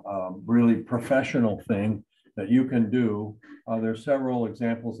really professional thing that you can do. There's several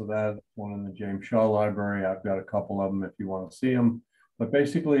examples of that. One in the James Shaw Library. I've got a couple of them if you want to see them. But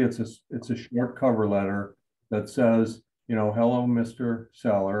basically, it's a short cover letter that says, you know, hello, Mr.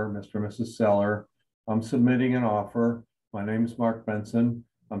 Seller, Mr. and Mrs. Seller. I'm submitting an offer. My name is Mark Benson.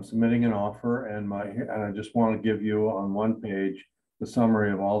 I'm submitting an offer, and I just want to give you on one page the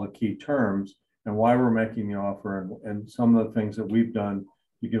summary of all the key terms and why we're making the offer, and some of the things that we've done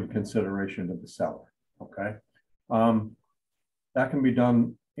to give consideration to the seller. Okay, that can be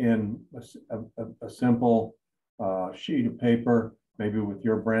done in a simple sheet of paper, maybe with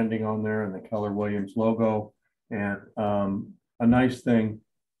your branding on there and the Keller Williams logo. And a nice thing.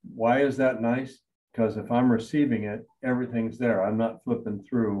 Why is that nice? Because if I'm receiving it, everything's there. I'm not flipping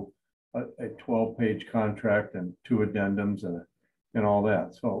through a 12-page contract and 2 addendums and all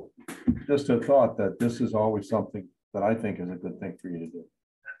that. So just a thought that this is always something that I think is a good thing for you to do.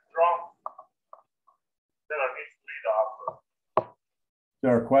 Is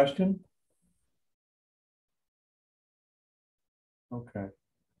there a question? Okay.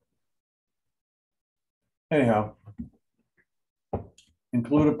 Anyhow,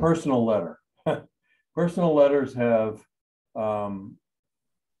 include a personal letter. Personal letters have, I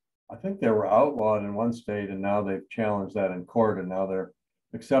think they were outlawed in one state, and now they've challenged that in court, and now they're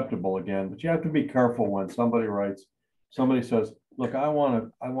acceptable again. But you have to be careful when somebody says, look, I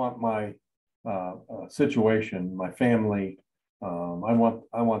want my situation, my family, I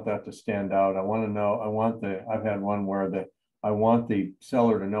want that to stand out. I want to know, I've had one where I want the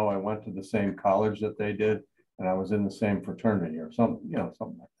seller to know I went to the same college that they did, and I was in the same fraternity or something,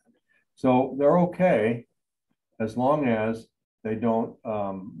 something like that. So they're okay as long as they don't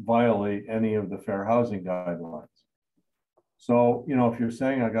violate any of the fair housing guidelines. So, if you're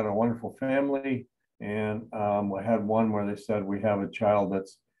saying I got a wonderful family, and I had one where they said we have a child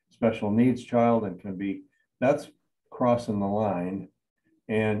that's special needs child and that's crossing the line.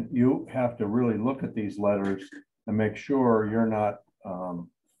 And you have to really look at these letters and make sure you're not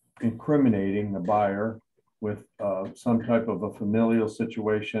incriminating the buyer with some type of a familial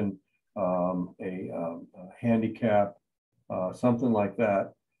situation, a handicap, something like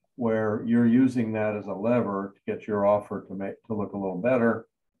that, where you're using that as a lever to get your offer to look a little better.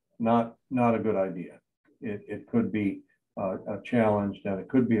 Not a good idea. It could be challenged, and it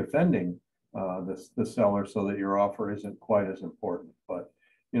could be offending the seller, so that your offer isn't quite as important. But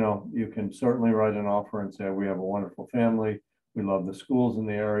you can certainly write an offer and say, we have a wonderful family. We love the schools in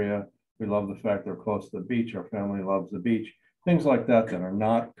the area. We love the fact they're close to the beach. Our family loves the beach. Things like that are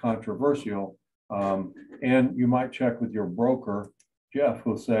not controversial. And you might check with your broker, Jeff,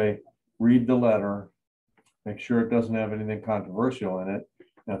 who'll say, read the letter, make sure it doesn't have anything controversial in it.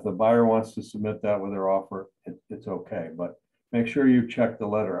 And if the buyer wants to submit that with their offer, it's okay. But make sure you check the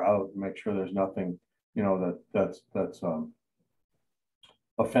letter out and make sure there's nothing, that's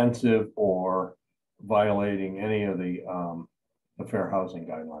offensive or violating any of the fair housing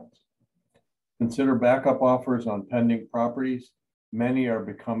guidelines. Consider backup offers on pending properties. Many are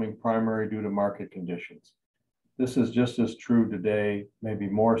becoming primary due to market conditions. This is just as true today, maybe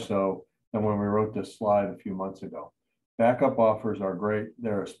more so than when we wrote this slide a few months ago. Backup offers are great.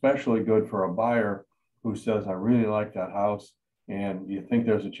 They're especially good for a buyer who says, I really like that house, and you think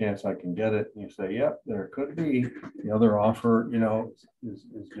there's a chance I can get it. And you say, yep, there could be. The other offer, is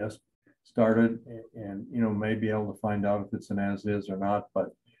just started, and, may be able to find out if it's an as is or not. But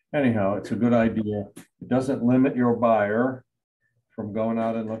anyhow, it's a good idea. It doesn't limit your buyer from going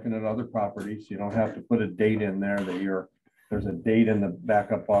out and looking at other properties. You don't have to put a date in there that there's a date in the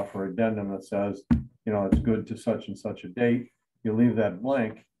backup offer addendum that says, it's good to such and such a date. You leave that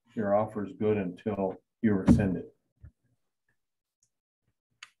blank, your offer is good until you rescind it.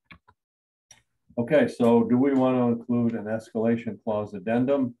 Okay, so do we want to include an escalation clause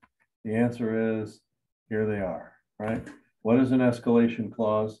addendum? The answer is, here they are, right? What is an escalation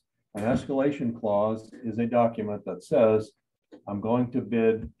clause? An escalation clause is a document that says, I'm going to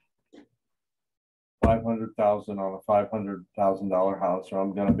bid $500,000 on a $500,000 house, or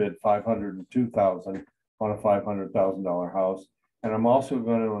I'm going to bid $502,000 on a $500,000 house. And I'm also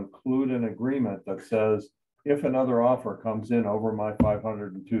going to include an agreement that says, if another offer comes in over my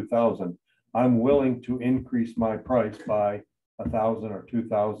 $502,000, I'm willing to increase my price by $1,000 or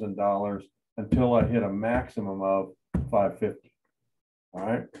 $2,000 until I hit a maximum of $550. All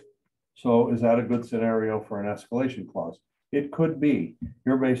right. So is that a good scenario for an escalation clause? It could be.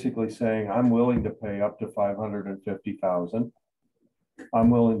 You're basically saying, I'm willing to pay up to $550,000. I'm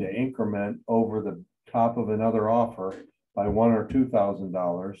willing to increment over the top of another offer by $1,000 or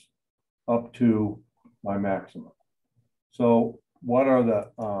 $2,000 up to my maximum. So what are the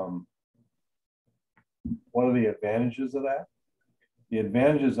advantages of that? The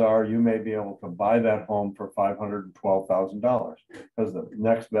advantages are you may be able to buy that home for $512,000 because the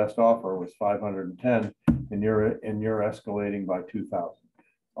next best offer was $510,000, and you're escalating by $2,000.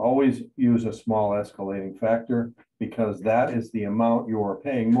 Always use a small escalating factor because that is the amount you are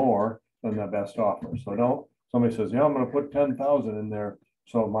paying more than the best offer. So somebody says, I'm going to put $10,000 in there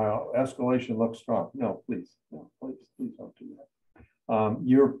so my escalation looks strong. No, please don't do that.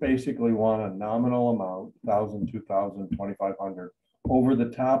 You basically want a nominal amount, $1,000, $2,000, $2,500 over the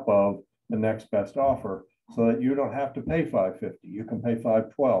top of the next best offer so that you don't have to pay $550. You can pay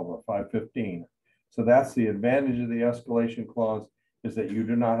 $512 or $515. So that's the advantage of the escalation clause, is that you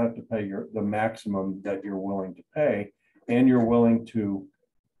do not have to pay the maximum that you're willing to pay, and you're willing to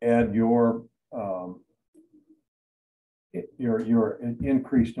add your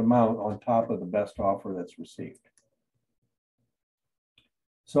increased amount on top of the best offer that's received.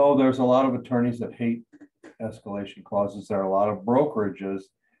 So there's a lot of attorneys that hate escalation clauses. There are a lot of brokerages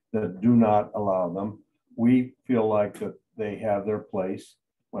that do not allow them. We feel like that they have their place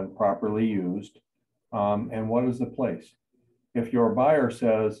when properly used. And what is the place? If your buyer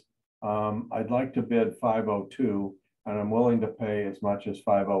says, I'd like to bid 502 and I'm willing to pay as much as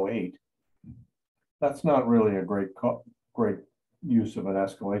 508, that's not really a great use of an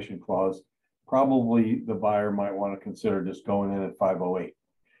escalation clause. Probably the buyer might want to consider just going in at 508.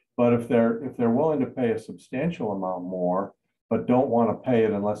 But if they're willing to pay a substantial amount more, but don't want to pay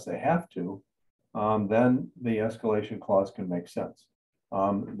it unless they have to, then the escalation clause can make sense.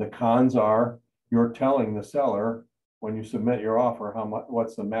 The cons are you're telling the seller when you submit your offer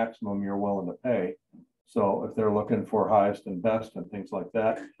what's the maximum you're willing to pay. So if they're looking for highest and best and things like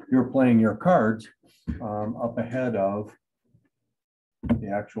that, you're playing your cards up ahead of the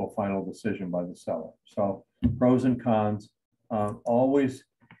actual final decision by the seller. So pros and cons. Always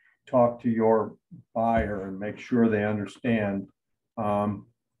talk to your buyer and make sure they understand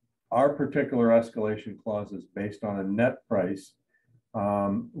our particular escalation clause is based on a net price.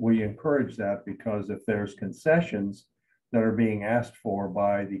 We encourage that because if there's concessions that are being asked for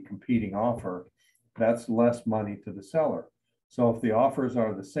by the competing offer, that's less money to the seller. So if the offers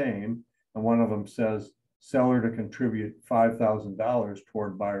are the same and one of them says seller to contribute $5,000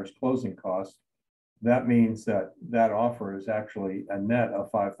 toward buyer's closing costs, that means that offer is actually a net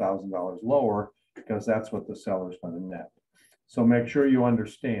of $5,000 lower because that's what the seller's going to net. So make sure you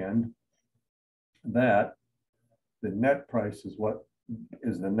understand that the net price is what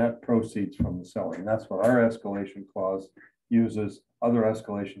is the net proceeds from the seller. And that's what our escalation clause uses. Other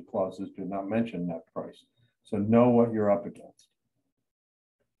escalation clauses do not mention net price. So know what you're up against.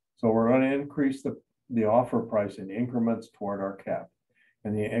 So we're going to increase the offer price in increments toward our cap.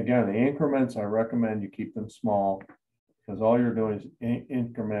 And again, the increments, I recommend you keep them small because all you're doing is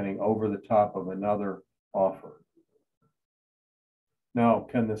incrementing over the top of another offer. Now,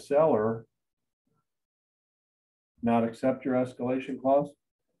 can the seller not accept your escalation clause?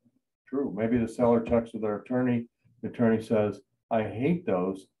 True. Maybe the seller checks with their attorney. The attorney says, I hate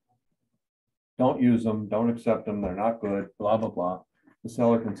those. Don't use them. Don't accept them. They're not good, blah, blah, blah. The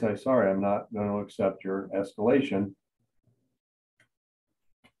seller can say, sorry, I'm not going to accept your escalation.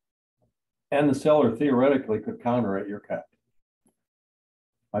 And the seller theoretically could counter at your cap.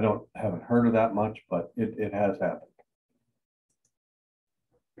 I haven't heard of that much, but it has happened.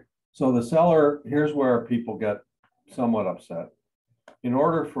 So the seller, here's where people get somewhat upset. In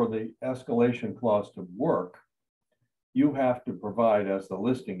order for the escalation clause to work, you have to provide, as the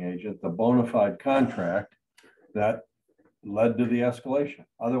listing agent, the bona fide contract that led to the escalation.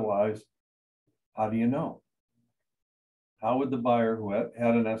 Otherwise, how do you know? How would the buyer who had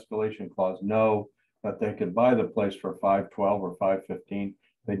an escalation clause know that they could buy the place for $512 or $515?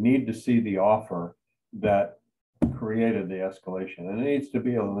 They need to see the offer that created the escalation. And it needs to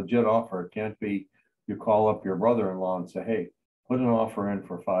be a legit offer. It can't be you call up your brother-in-law and say, hey, put an offer in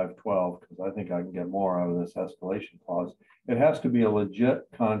for $512 because I think I can get more out of this escalation clause. It has to be a legit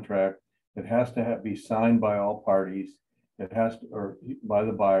contract. It has to be signed by all parties. It has to, or by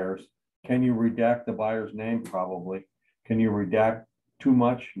the buyers. Can you redact the buyer's name? Probably. Can you redact too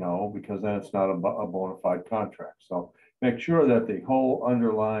much? No, because then it's not a bona fide contract. So make sure that the whole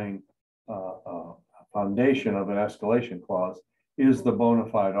underlying foundation of an escalation clause is the bona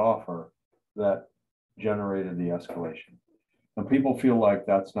fide offer that generated the escalation. And people feel like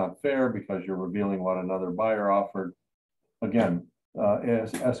that's not fair because you're revealing what another buyer offered. Again,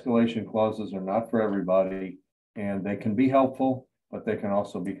 escalation clauses are not for everybody, and they can be helpful, but they can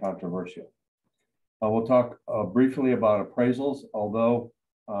also be controversial. We'll talk briefly about appraisals, although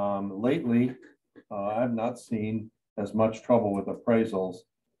lately I've not seen as much trouble with appraisals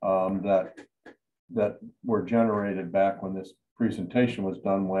that were generated back when this presentation was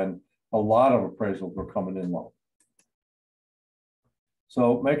done, when a lot of appraisals were coming in low.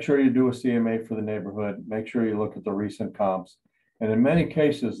 So make sure you do a CMA for the neighborhood. Make sure you look at the recent comps. And in many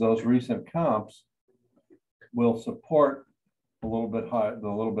cases, those recent comps will support the little bit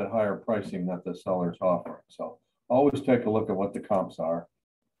higher pricing that the seller's offering. So always take a look at what the comps are.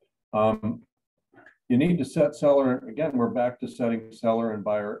 You need to set seller, again, we're back to setting seller and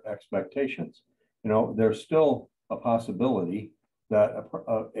buyer expectations. You know, there's still a possibility that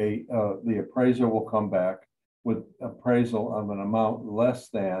the appraiser will come back with appraisal of an amount less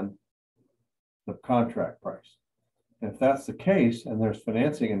than the contract price. And if that's the case, and there's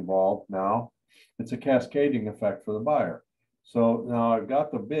financing involved now, it's a cascading effect for the buyer. So now I've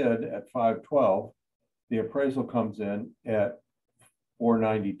got the bid at $512, the appraisal comes in at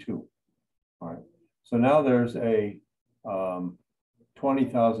 $492. All right. So now there's a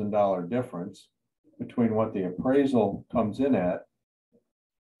 $20,000 difference between what the appraisal comes in at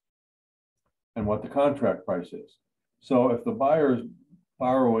and what the contract price is. So if the buyer is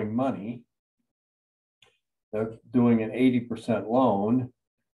borrowing money, they're doing an 80% loan,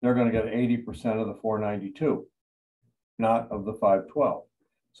 they're going to get 80% of the 492, not of the 512.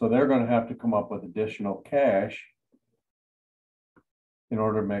 So they're going to have to come up with additional cash in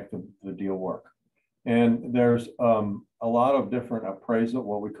order to make the deal work. And there's a lot of different appraisal,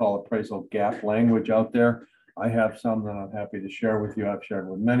 what we call appraisal gap language out there. I have some that I'm happy to share with you. I've shared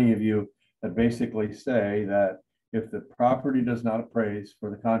with many of you that basically say that if the property does not appraise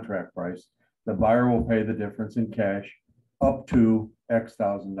for the contract price, the buyer will pay the difference in cash up to X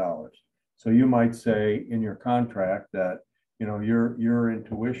thousand dollars. So you might say in your contract that, you know, your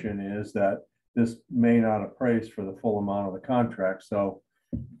intuition is that this may not appraise for the full amount of the contract. So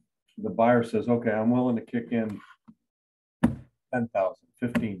the buyer says, okay, I'm willing to kick in 10,000,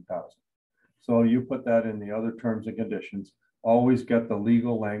 15,000. So you put that in the other terms and conditions. Always get the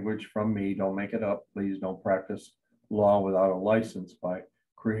legal language from me. Don't make it up. Please don't practice law without a license by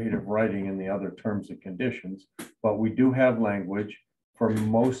creative writing in the other terms and conditions. But we do have language for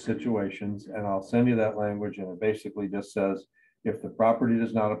most situations, and I'll send you that language, and it basically just says, if the property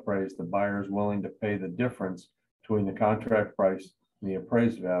does not appraise, the buyer is willing to pay the difference between the contract price and the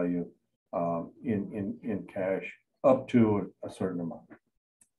appraised value in cash up to a certain amount.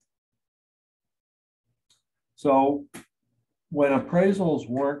 So when appraisals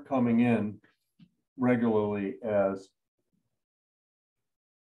weren't coming in regularly as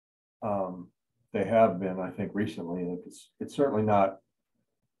they have been, I think recently, it's certainly not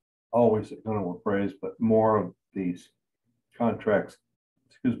always going to appraise, but more of these contracts,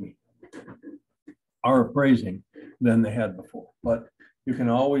 excuse me, are appraising than they had before. But you can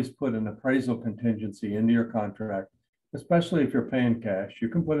always put an appraisal contingency into your contract, especially if you're paying cash. You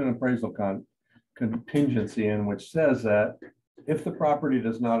can put an appraisal contingency in which says that if the property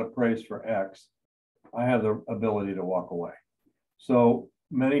does not appraise for X, I have the ability to walk away. So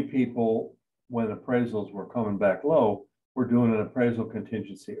many people, when appraisals were coming back low, were doing an appraisal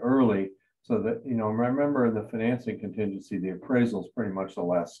contingency early, so that, you know, remember in the financing contingency, the appraisal is pretty much the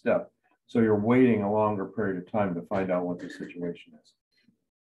last step. So you're waiting a longer period of time to find out what the situation is.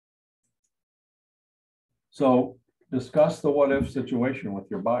 So discuss the what if situation with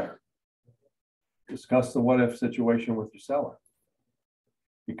your buyer. Discuss the what if situation with your seller.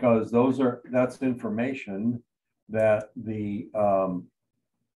 Because that's information that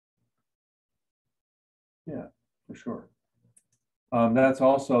yeah, for sure. That's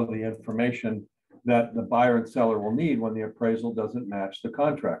also the information that the buyer and seller will need when the appraisal doesn't match the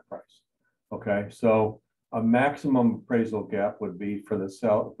contract price. Okay, so a maximum appraisal gap would be for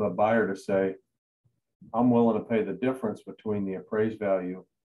the buyer to say, I'm willing to pay the difference between the appraised value,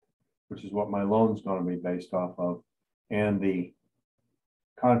 which is what my loan's going to be based off of, and the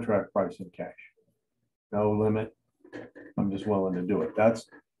contract price in cash. No limit. I'm just willing to do it. That's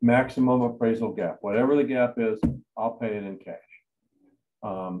maximum appraisal gap. Whatever the gap is, I'll pay it in cash.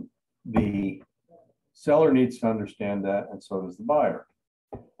 The seller needs to understand that, and so does the buyer.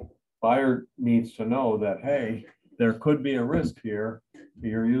 Buyer needs to know that, hey, there could be a risk here.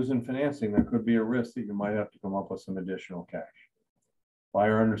 You're using financing. There could be a risk that you might have to come up with some additional cash.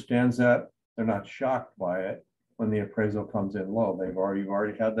 Buyer understands that. They're not shocked by it when the appraisal comes in low. You've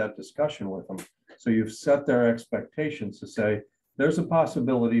already had that discussion with them. So you've set their expectations to say, there's a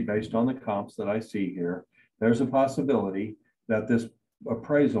possibility based on the comps that I see here. There's a possibility that this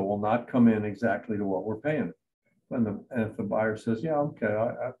appraisal will not come in exactly to what we're paying. And if the buyer says, yeah, okay,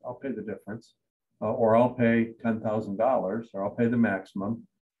 I'll pay the difference, or I'll pay $10,000, or I'll pay the maximum,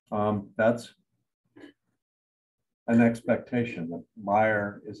 that's an expectation. The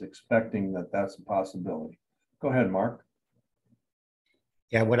buyer is expecting that that's a possibility. Go ahead, Mark.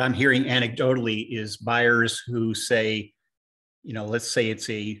 Yeah, what I'm hearing anecdotally is buyers who say, let's say it's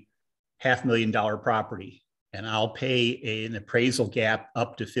a $500,000 property, and I'll pay an appraisal gap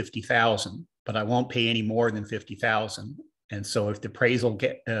up to $50,000, but I won't pay any more than $50,000. And so if the appraisal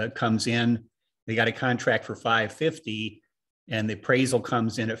comes in, they got a contract for $550, and the appraisal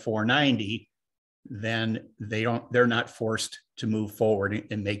comes in at $490, then they're not forced to move forward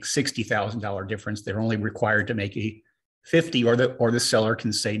and make $60,000 difference. They're only required to make a 50, or the seller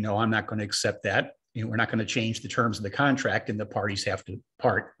can say, no, I'm not going to accept that. We're not going to change the terms of the contract, and the parties have to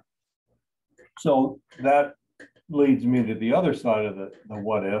part. So that leads me to the other side of the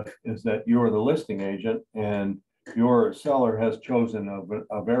what if, is that you're the listing agent and your seller has chosen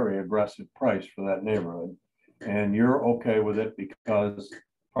a very aggressive price for that neighborhood, and you're okay with it because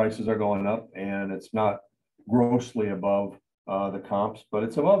prices are going up and it's not grossly above the comps, but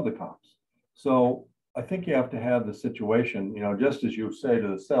it's above the comps. So I think you have to have the situation, just as you say to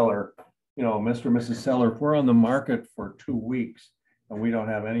the seller, Mr. and Mrs. Seller, if we're on the market for 2 weeks and we don't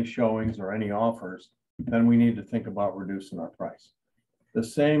have any showings or any offers, then we need to think about reducing our price. The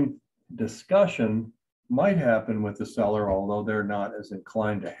same discussion might happen with the seller, although they're not as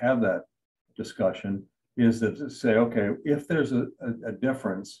inclined to have that discussion, is that to say, okay, if there's a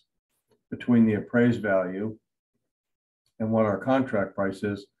difference between the appraised value and what our contract price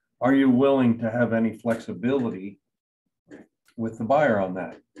is, are you willing to have any flexibility with the buyer on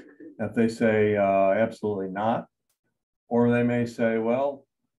that? If they say absolutely not, or they may say, well,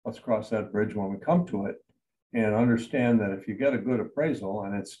 let's cross that bridge when we come to it, and understand that if you get a good appraisal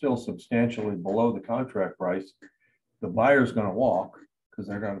and it's still substantially below the contract price, the buyer's going to walk because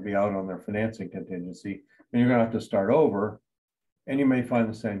they're going to be out on their financing contingency, and you're going to have to start over, and you may find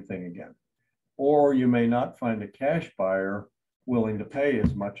the same thing again. Or you may not find a cash buyer willing to pay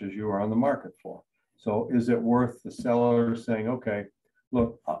as much as you are on the market for. So is it worth the seller saying, okay,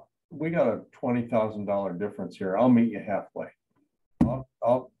 look, we got a $20,000 difference here. I'll meet you halfway.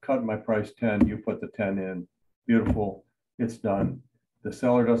 I'll cut my price 10, you put the 10 in, beautiful, it's done. The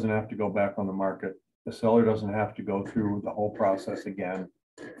seller doesn't have to go back on the market. The seller doesn't have to go through the whole process again.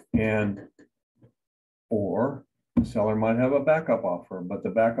 Or the seller might have a backup offer, but the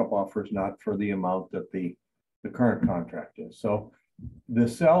backup offer is not for the amount that the current contract is. So the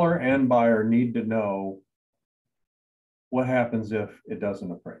seller and buyer need to know what happens if it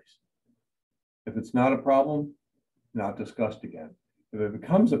doesn't appraise. If it's not a problem, not discussed again. If it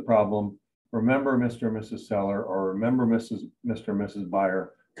becomes a problem, remember Mr. and Mrs. Seller, or remember Mr. and Mrs.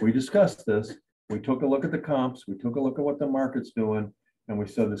 Buyer, we discussed this, we took a look at the comps, we took a look at what the market's doing, and we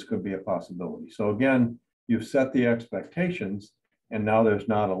said this could be a possibility. So again, you've set the expectations, and now there's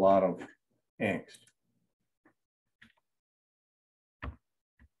not a lot of angst.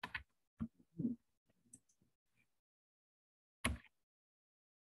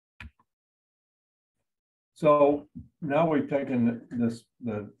 So now we've taken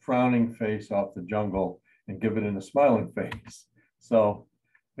the frowning face off the jungle and given it a smiling face. So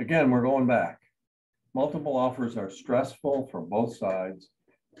again, we're going back. Multiple offers are stressful for both sides.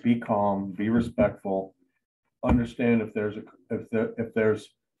 Be calm, be respectful. Understand if there's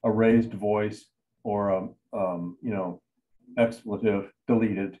a raised voice, or expletive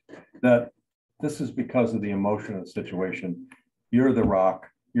deleted, that this is because of the emotion of the situation. You're the rock,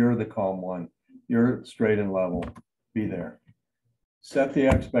 you're the calm one, you're straight and level, be there. Set the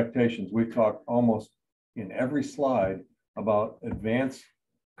expectations. We've talked almost in every slide about advanced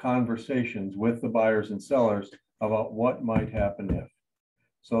conversations with the buyers and sellers about what might happen if,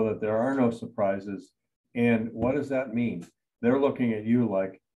 so that there are no surprises. And what does that mean? They're looking at you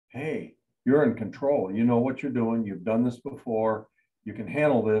like, hey, you're in control. You know what you're doing. You've done this before. You can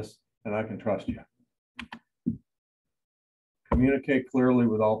handle this, and I can trust you. Communicate clearly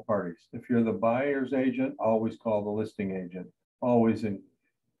with all parties. If you're the buyer's agent, always call the listing agent. Always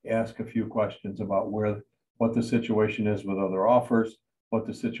ask a few questions about what the situation is with other offers, what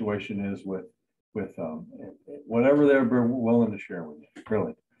the situation is with whatever they're willing to share with you.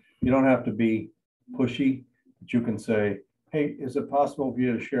 Really, you don't have to be pushy, but you can say, hey, is it possible for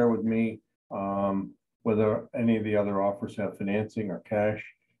you to share with me whether any of the other offers have financing or cash?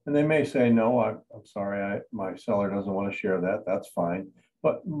 And they may say, no, I'm sorry, my seller doesn't want to share that. That's fine.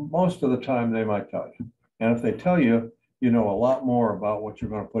 But most of the time they might tell you. And if they tell you, you know a lot more about what you're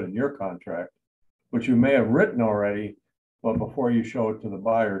going to put in your contract, which you may have written already, but before you show it to the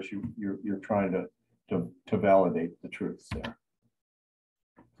buyers, you're trying to validate the truths there.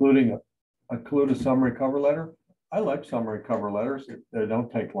 Include a summary cover letter. I like summary cover letters. They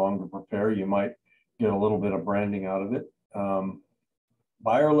don't take long to prepare. You might get a little bit of branding out of it.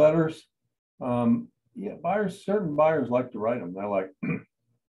 Buyer letters, certain buyers like to write them. They're like,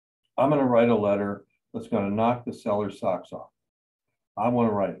 I'm going to write a letter that's going to knock the seller's socks off. I want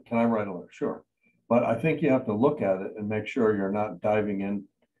to write it. Can I write a letter? Sure. But I think you have to look at it and make sure you're not diving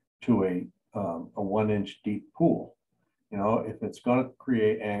into a 1-inch deep pool. You know, if it's going to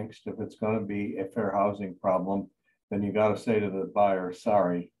create angst, if it's going to be a fair housing problem, then you got to say to the buyer,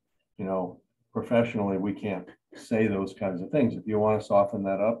 sorry, professionally, we can't say those kinds of things. If you want to soften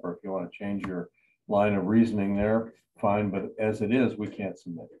that up, or if you want to change your line of reasoning there, fine. But as it is, we can't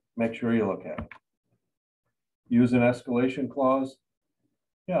submit it. Make sure you look at it. Use an escalation clause.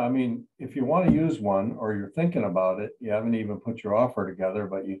 Yeah, I mean, if you want to use one, or you're thinking about it, you haven't even put your offer together,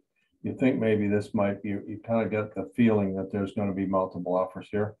 but you think maybe this might be, you kind of get the feeling that there's going to be multiple offers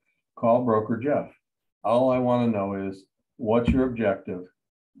here, call broker Jeff. All I want to know is what's your objective,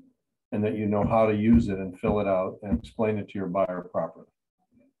 and that you know how to use it and fill it out and explain it to your buyer properly.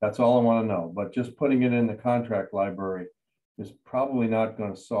 That's all I want to know. But just putting it in the contract library is probably not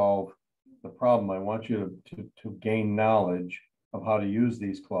going to solve the problem. I want you to gain knowledge of how to use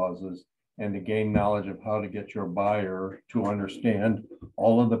these clauses, and to gain knowledge of how to get your buyer to understand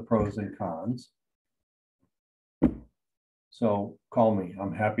all of the pros and cons. So call me.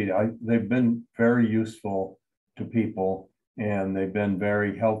 I'm happy to. They've been very useful to people, and they've been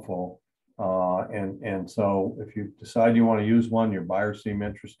very helpful. And so if you decide you want to use one, your buyers seem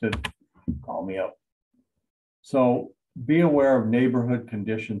interested, call me up. So be aware of neighborhood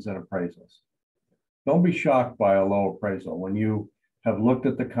conditions and appraisals. Don't be shocked by a low appraisal. When you have looked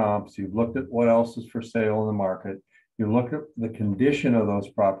at the comps, you've looked at what else is for sale in the market, you look at the condition of those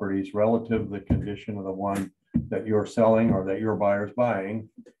properties relative to the condition of the one that you're selling or that your buyer's buying,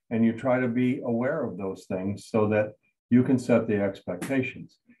 and you try to be aware of those things so that you can set the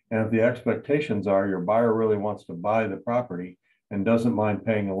expectations. And if the expectations are your buyer really wants to buy the property and doesn't mind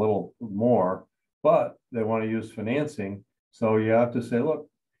paying a little more, but they want to use financing, so you have to say, look,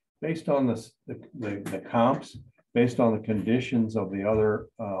 based on the comps, based on the conditions of the other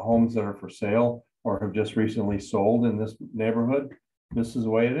homes that are for sale or have just recently sold in this neighborhood, this is the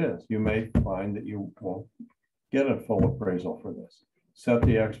way it is. You may find that you won't get a full appraisal for this. Set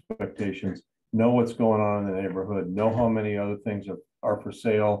the expectations, know what's going on in the neighborhood, know how many other things are for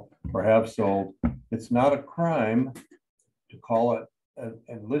sale or have sold. It's not a crime to call it a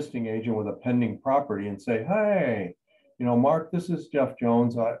listing agent with a pending property and say, hey, Mark, this is Jeff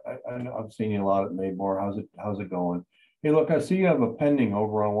Jones. I've seen you a lot at Mayborn. How's it going? Hey, look, I see you have a pending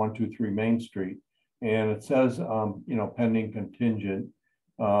over on 123 Main Street, and it says, pending contingent.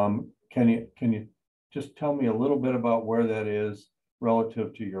 Can you just tell me a little bit about where that is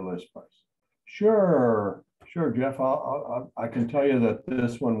relative to your list price? Sure, Jeff. I can tell you that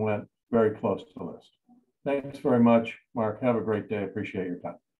this one went very close to the list. Thanks very much, Mark. Have a great day. Appreciate your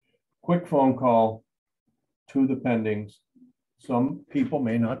time. Quick phone call to the pendings. Some people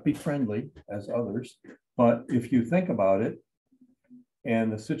may not be friendly as others, but if you think about it,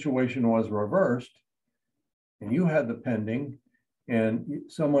 and the situation was reversed, and you had the pending, and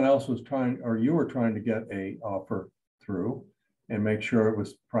someone else was trying, or you were trying to get a offer through and make sure it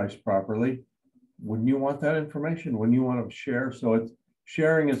was priced properly, wouldn't you want that information? Wouldn't you want to share? So it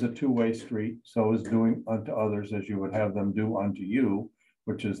sharing is a two-way street, so is doing unto others as you would have them do unto you,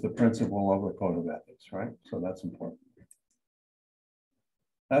 which is the principle of the code of ethics, right? So that's important.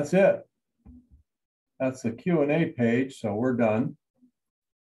 That's it. That's the Q&A page, so we're done.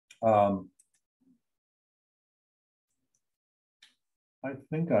 I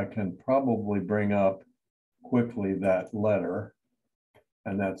think I can probably bring up quickly that letter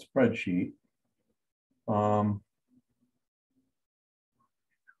and that spreadsheet.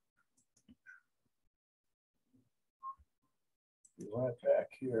 Right back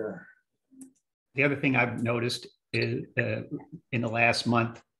here. The other thing I've noticed is, in the last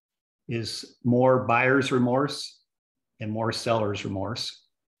month is more buyer's remorse and more seller's remorse.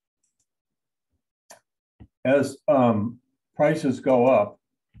 As prices go up,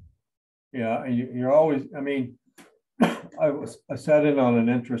 yeah, you're always, I mean, I sat in on an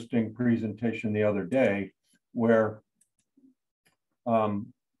interesting presentation the other day where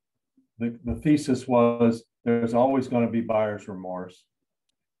the thesis was there's always going to be buyer's remorse.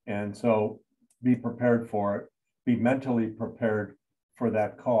 And so be prepared for it, be mentally prepared for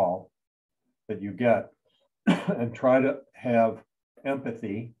that call that you get, and try to have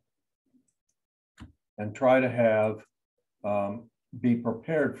empathy and try to have, be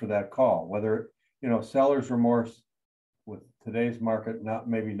prepared for that call, whether, you know, seller's remorse with today's market,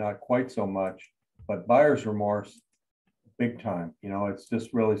 maybe not quite so much, but buyer's remorse, big time. You know, it's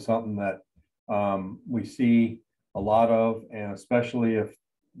just really something that we see a lot of, and especially if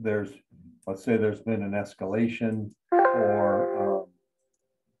there's, let's say there's been an escalation or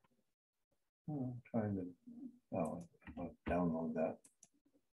I'm trying to, oh, I'll download that.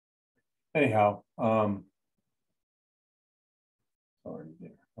 Anyhow, sorry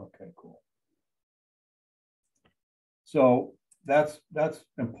there. Okay, cool. So that's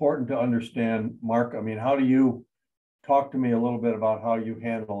important to understand, Mark. I mean, how do you talk to me a little bit about how you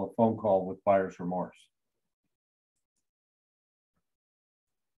handle a phone call with buyer's remorse?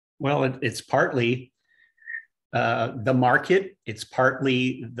 Well, it's partly the market. It's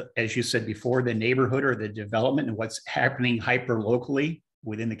partly, as you said before, the neighborhood or the development and what's happening hyper locally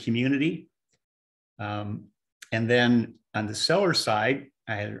within the community. And then on the seller side,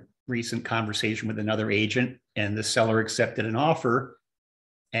 I had a recent conversation with another agent, and the seller accepted an offer,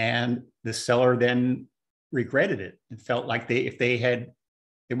 and the seller then regretted it and felt like they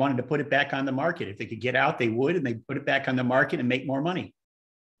wanted to put it back on the market. If they could get out, they would, and they put it back on the market and make more money.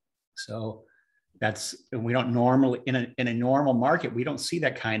 So we don't normally, in a normal market, we don't see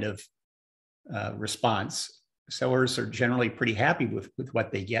that kind of response. Sellers are generally pretty happy with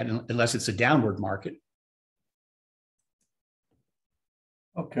what they get, unless it's a downward market.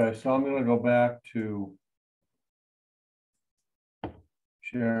 Okay, so I'm going to go back to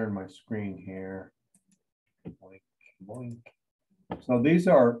sharing my screen here. Blink, blink. So these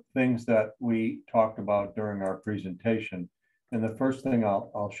are things that we talked about during our presentation. And the first thing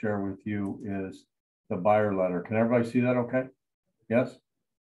I'll share with you is the buyer letter. Can everybody see that okay? Yes?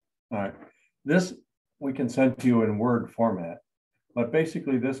 All right. This we can send to you in Word format. But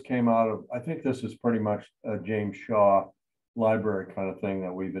basically this came out of, I think this is pretty much a James Shaw library kind of thing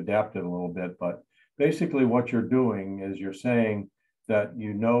that we've adapted a little bit. But basically what you're doing is you're saying that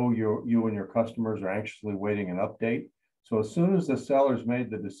you know you and your customers are anxiously waiting an update. So as soon as the seller's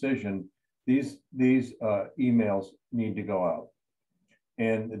made the decision, these emails need to go out.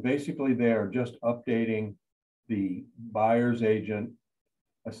 And basically they are just updating the buyer's agent.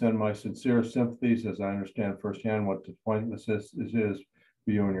 I send my sincere sympathies, as I understand firsthand what the point this is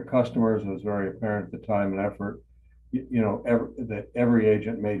for you and your customers. It was very apparent the time and effort, you know, that every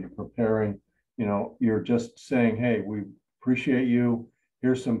agent made preparing. You know, you're just saying, hey, we appreciate you.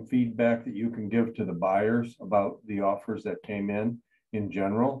 Here's some feedback that you can give to the buyers about the offers that came in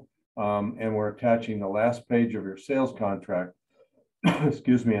general. And we're attaching the last page of your sales contract,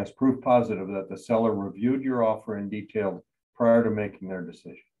 excuse me, as proof positive that the seller reviewed your offer in detail prior to making their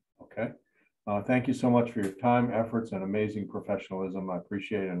decision. Okay. Thank you so much for your time, efforts, and amazing professionalism. I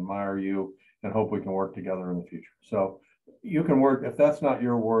appreciate and admire you and hope we can work together in the future. So you can work, if that's not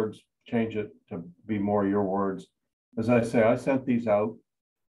your words, change it to be more your words. As I say, I sent these out,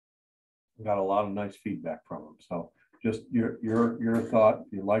 got a lot of nice feedback from them. So just your thought,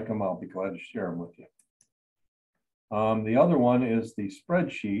 if you like them, I'll be glad to share them with you. The other one is the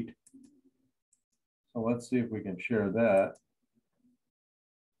spreadsheet. So let's see if we can share that.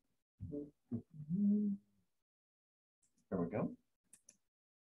 There we go.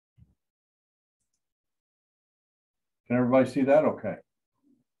 Can everybody see that? Okay.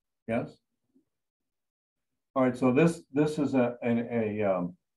 Yes. All right. So this is a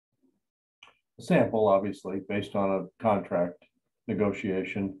sample, obviously, based on a contract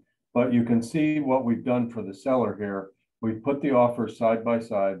negotiation. But you can see what we've done for the seller here. We've put the offers side by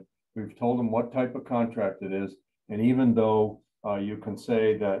side. We've told them what type of contract it is. And even though you can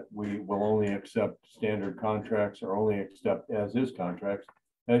say that we will only accept standard contracts or only accept as is contracts,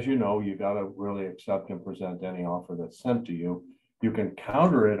 as you know, you got to really accept and present any offer that's sent to you. You can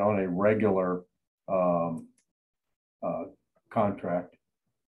counter it on a regular contract.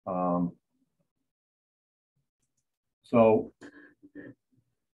 So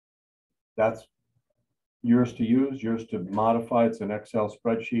that's yours to use, yours to modify. It's an Excel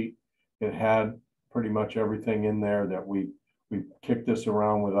spreadsheet. It had pretty much everything in there that we kicked this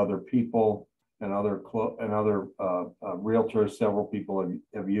around with other people and other realtors. Several people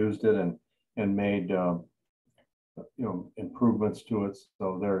have used it and made improvements to it.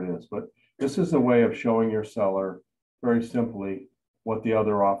 So there it is. But this is a way of showing your seller very simply what the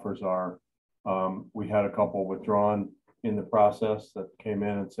other offers are. We had a couple withdrawn in the process that came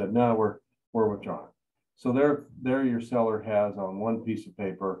in and said, no, we're withdrawing. So there your seller has on one piece of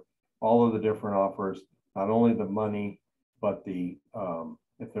paper all of the different offers, not only the money, but the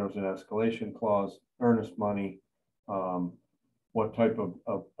if there's an escalation clause, earnest money, what type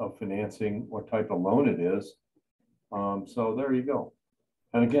of financing, what type of loan it is. So there you go.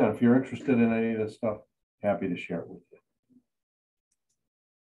 And again, if you're interested in any of this stuff, happy to share it with you.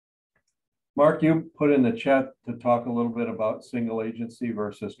 Mark, you put in the chat to talk a little bit about single agency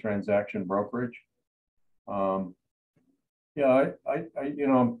versus transaction brokerage. Yeah,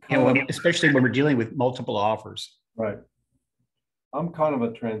 especially when we're dealing with multiple offers. Right. I'm kind of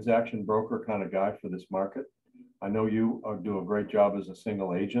a transaction broker kind of guy for this market. I know you do a great job as a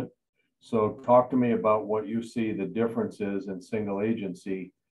single agent. So talk to me about what you see the difference is in single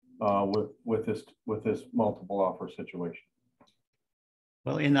agency with this multiple offer situation.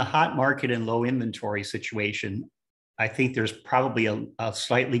 Well, in the hot market and low inventory situation, I think there's probably a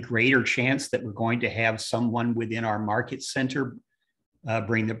slightly greater chance that we're going to have someone within our market center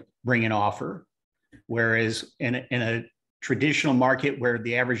bring an offer. Whereas in a traditional market where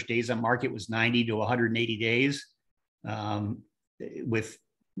the average days on market was 90 to 180 days, with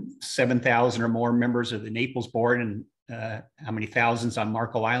 7,000 or more members of the Naples board and how many thousands on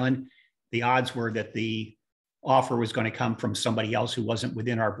Marco Island, the odds were that the offer was going to come from somebody else who wasn't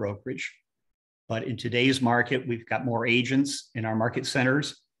within our brokerage. But in today's market, we've got more agents in our market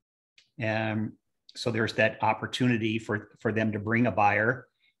centers. And so there's that opportunity for them to bring a buyer,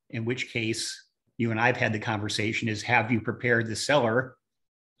 in which case you and I've had the conversation is, have you prepared the seller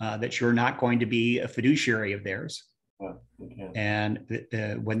that you're not going to be a fiduciary of theirs? Okay. And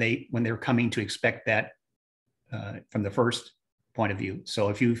when they're coming to expect that from the first point of view. So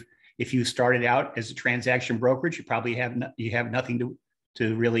if you started out as a transaction brokerage, you probably have nothing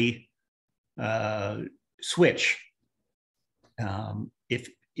to really switch.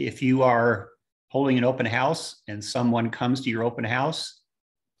 If you are holding an open house and someone comes to your open house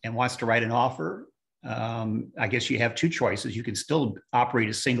and wants to write an offer, I guess you have two choices. You can still operate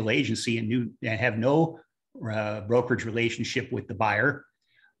a single agency and have no brokerage relationship with the buyer,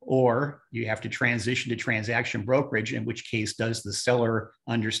 or you have to transition to transaction brokerage, in which case does the seller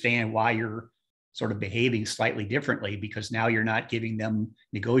understand why you're sort of behaving slightly differently, because now you're not giving them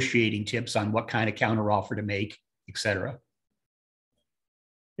negotiating tips on what kind of counteroffer to make, et cetera.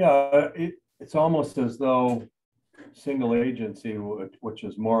 Yeah, it's almost as though single agency, which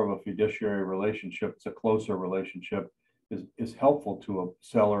is more of a fiduciary relationship, it's a closer relationship, is helpful to a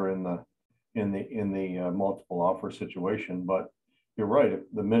seller in the multiple offer situation. But you're right.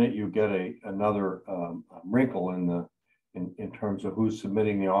 The minute you get another wrinkle in terms of who's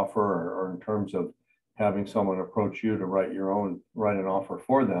submitting the offer, or in terms of having someone approach you to write an offer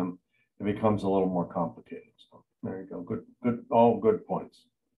for them, it becomes a little more complicated. So there you go. Good, all good points.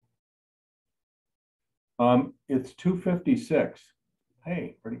 It's 2:56.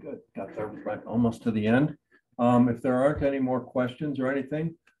 Hey, pretty good. Got there right almost to the end. If there aren't any more questions or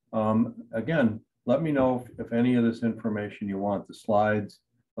anything, again, let me know if any of this information you want, the slides,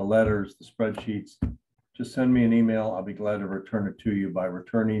 the letters, the spreadsheets, just send me an email. I'll be glad to return it to you by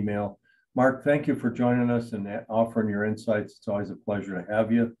return email. Mark, thank you for joining us and offering your insights. It's always a pleasure to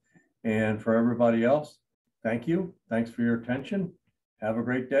have you. And for everybody else, thank you. Thanks for your attention. Have a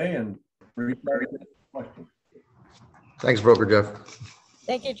great day and reach out to questions. Thanks, Broker Jeff.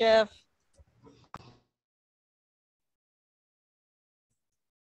 Thank you, Jeff.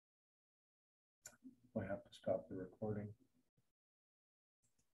 I have to stop the recording.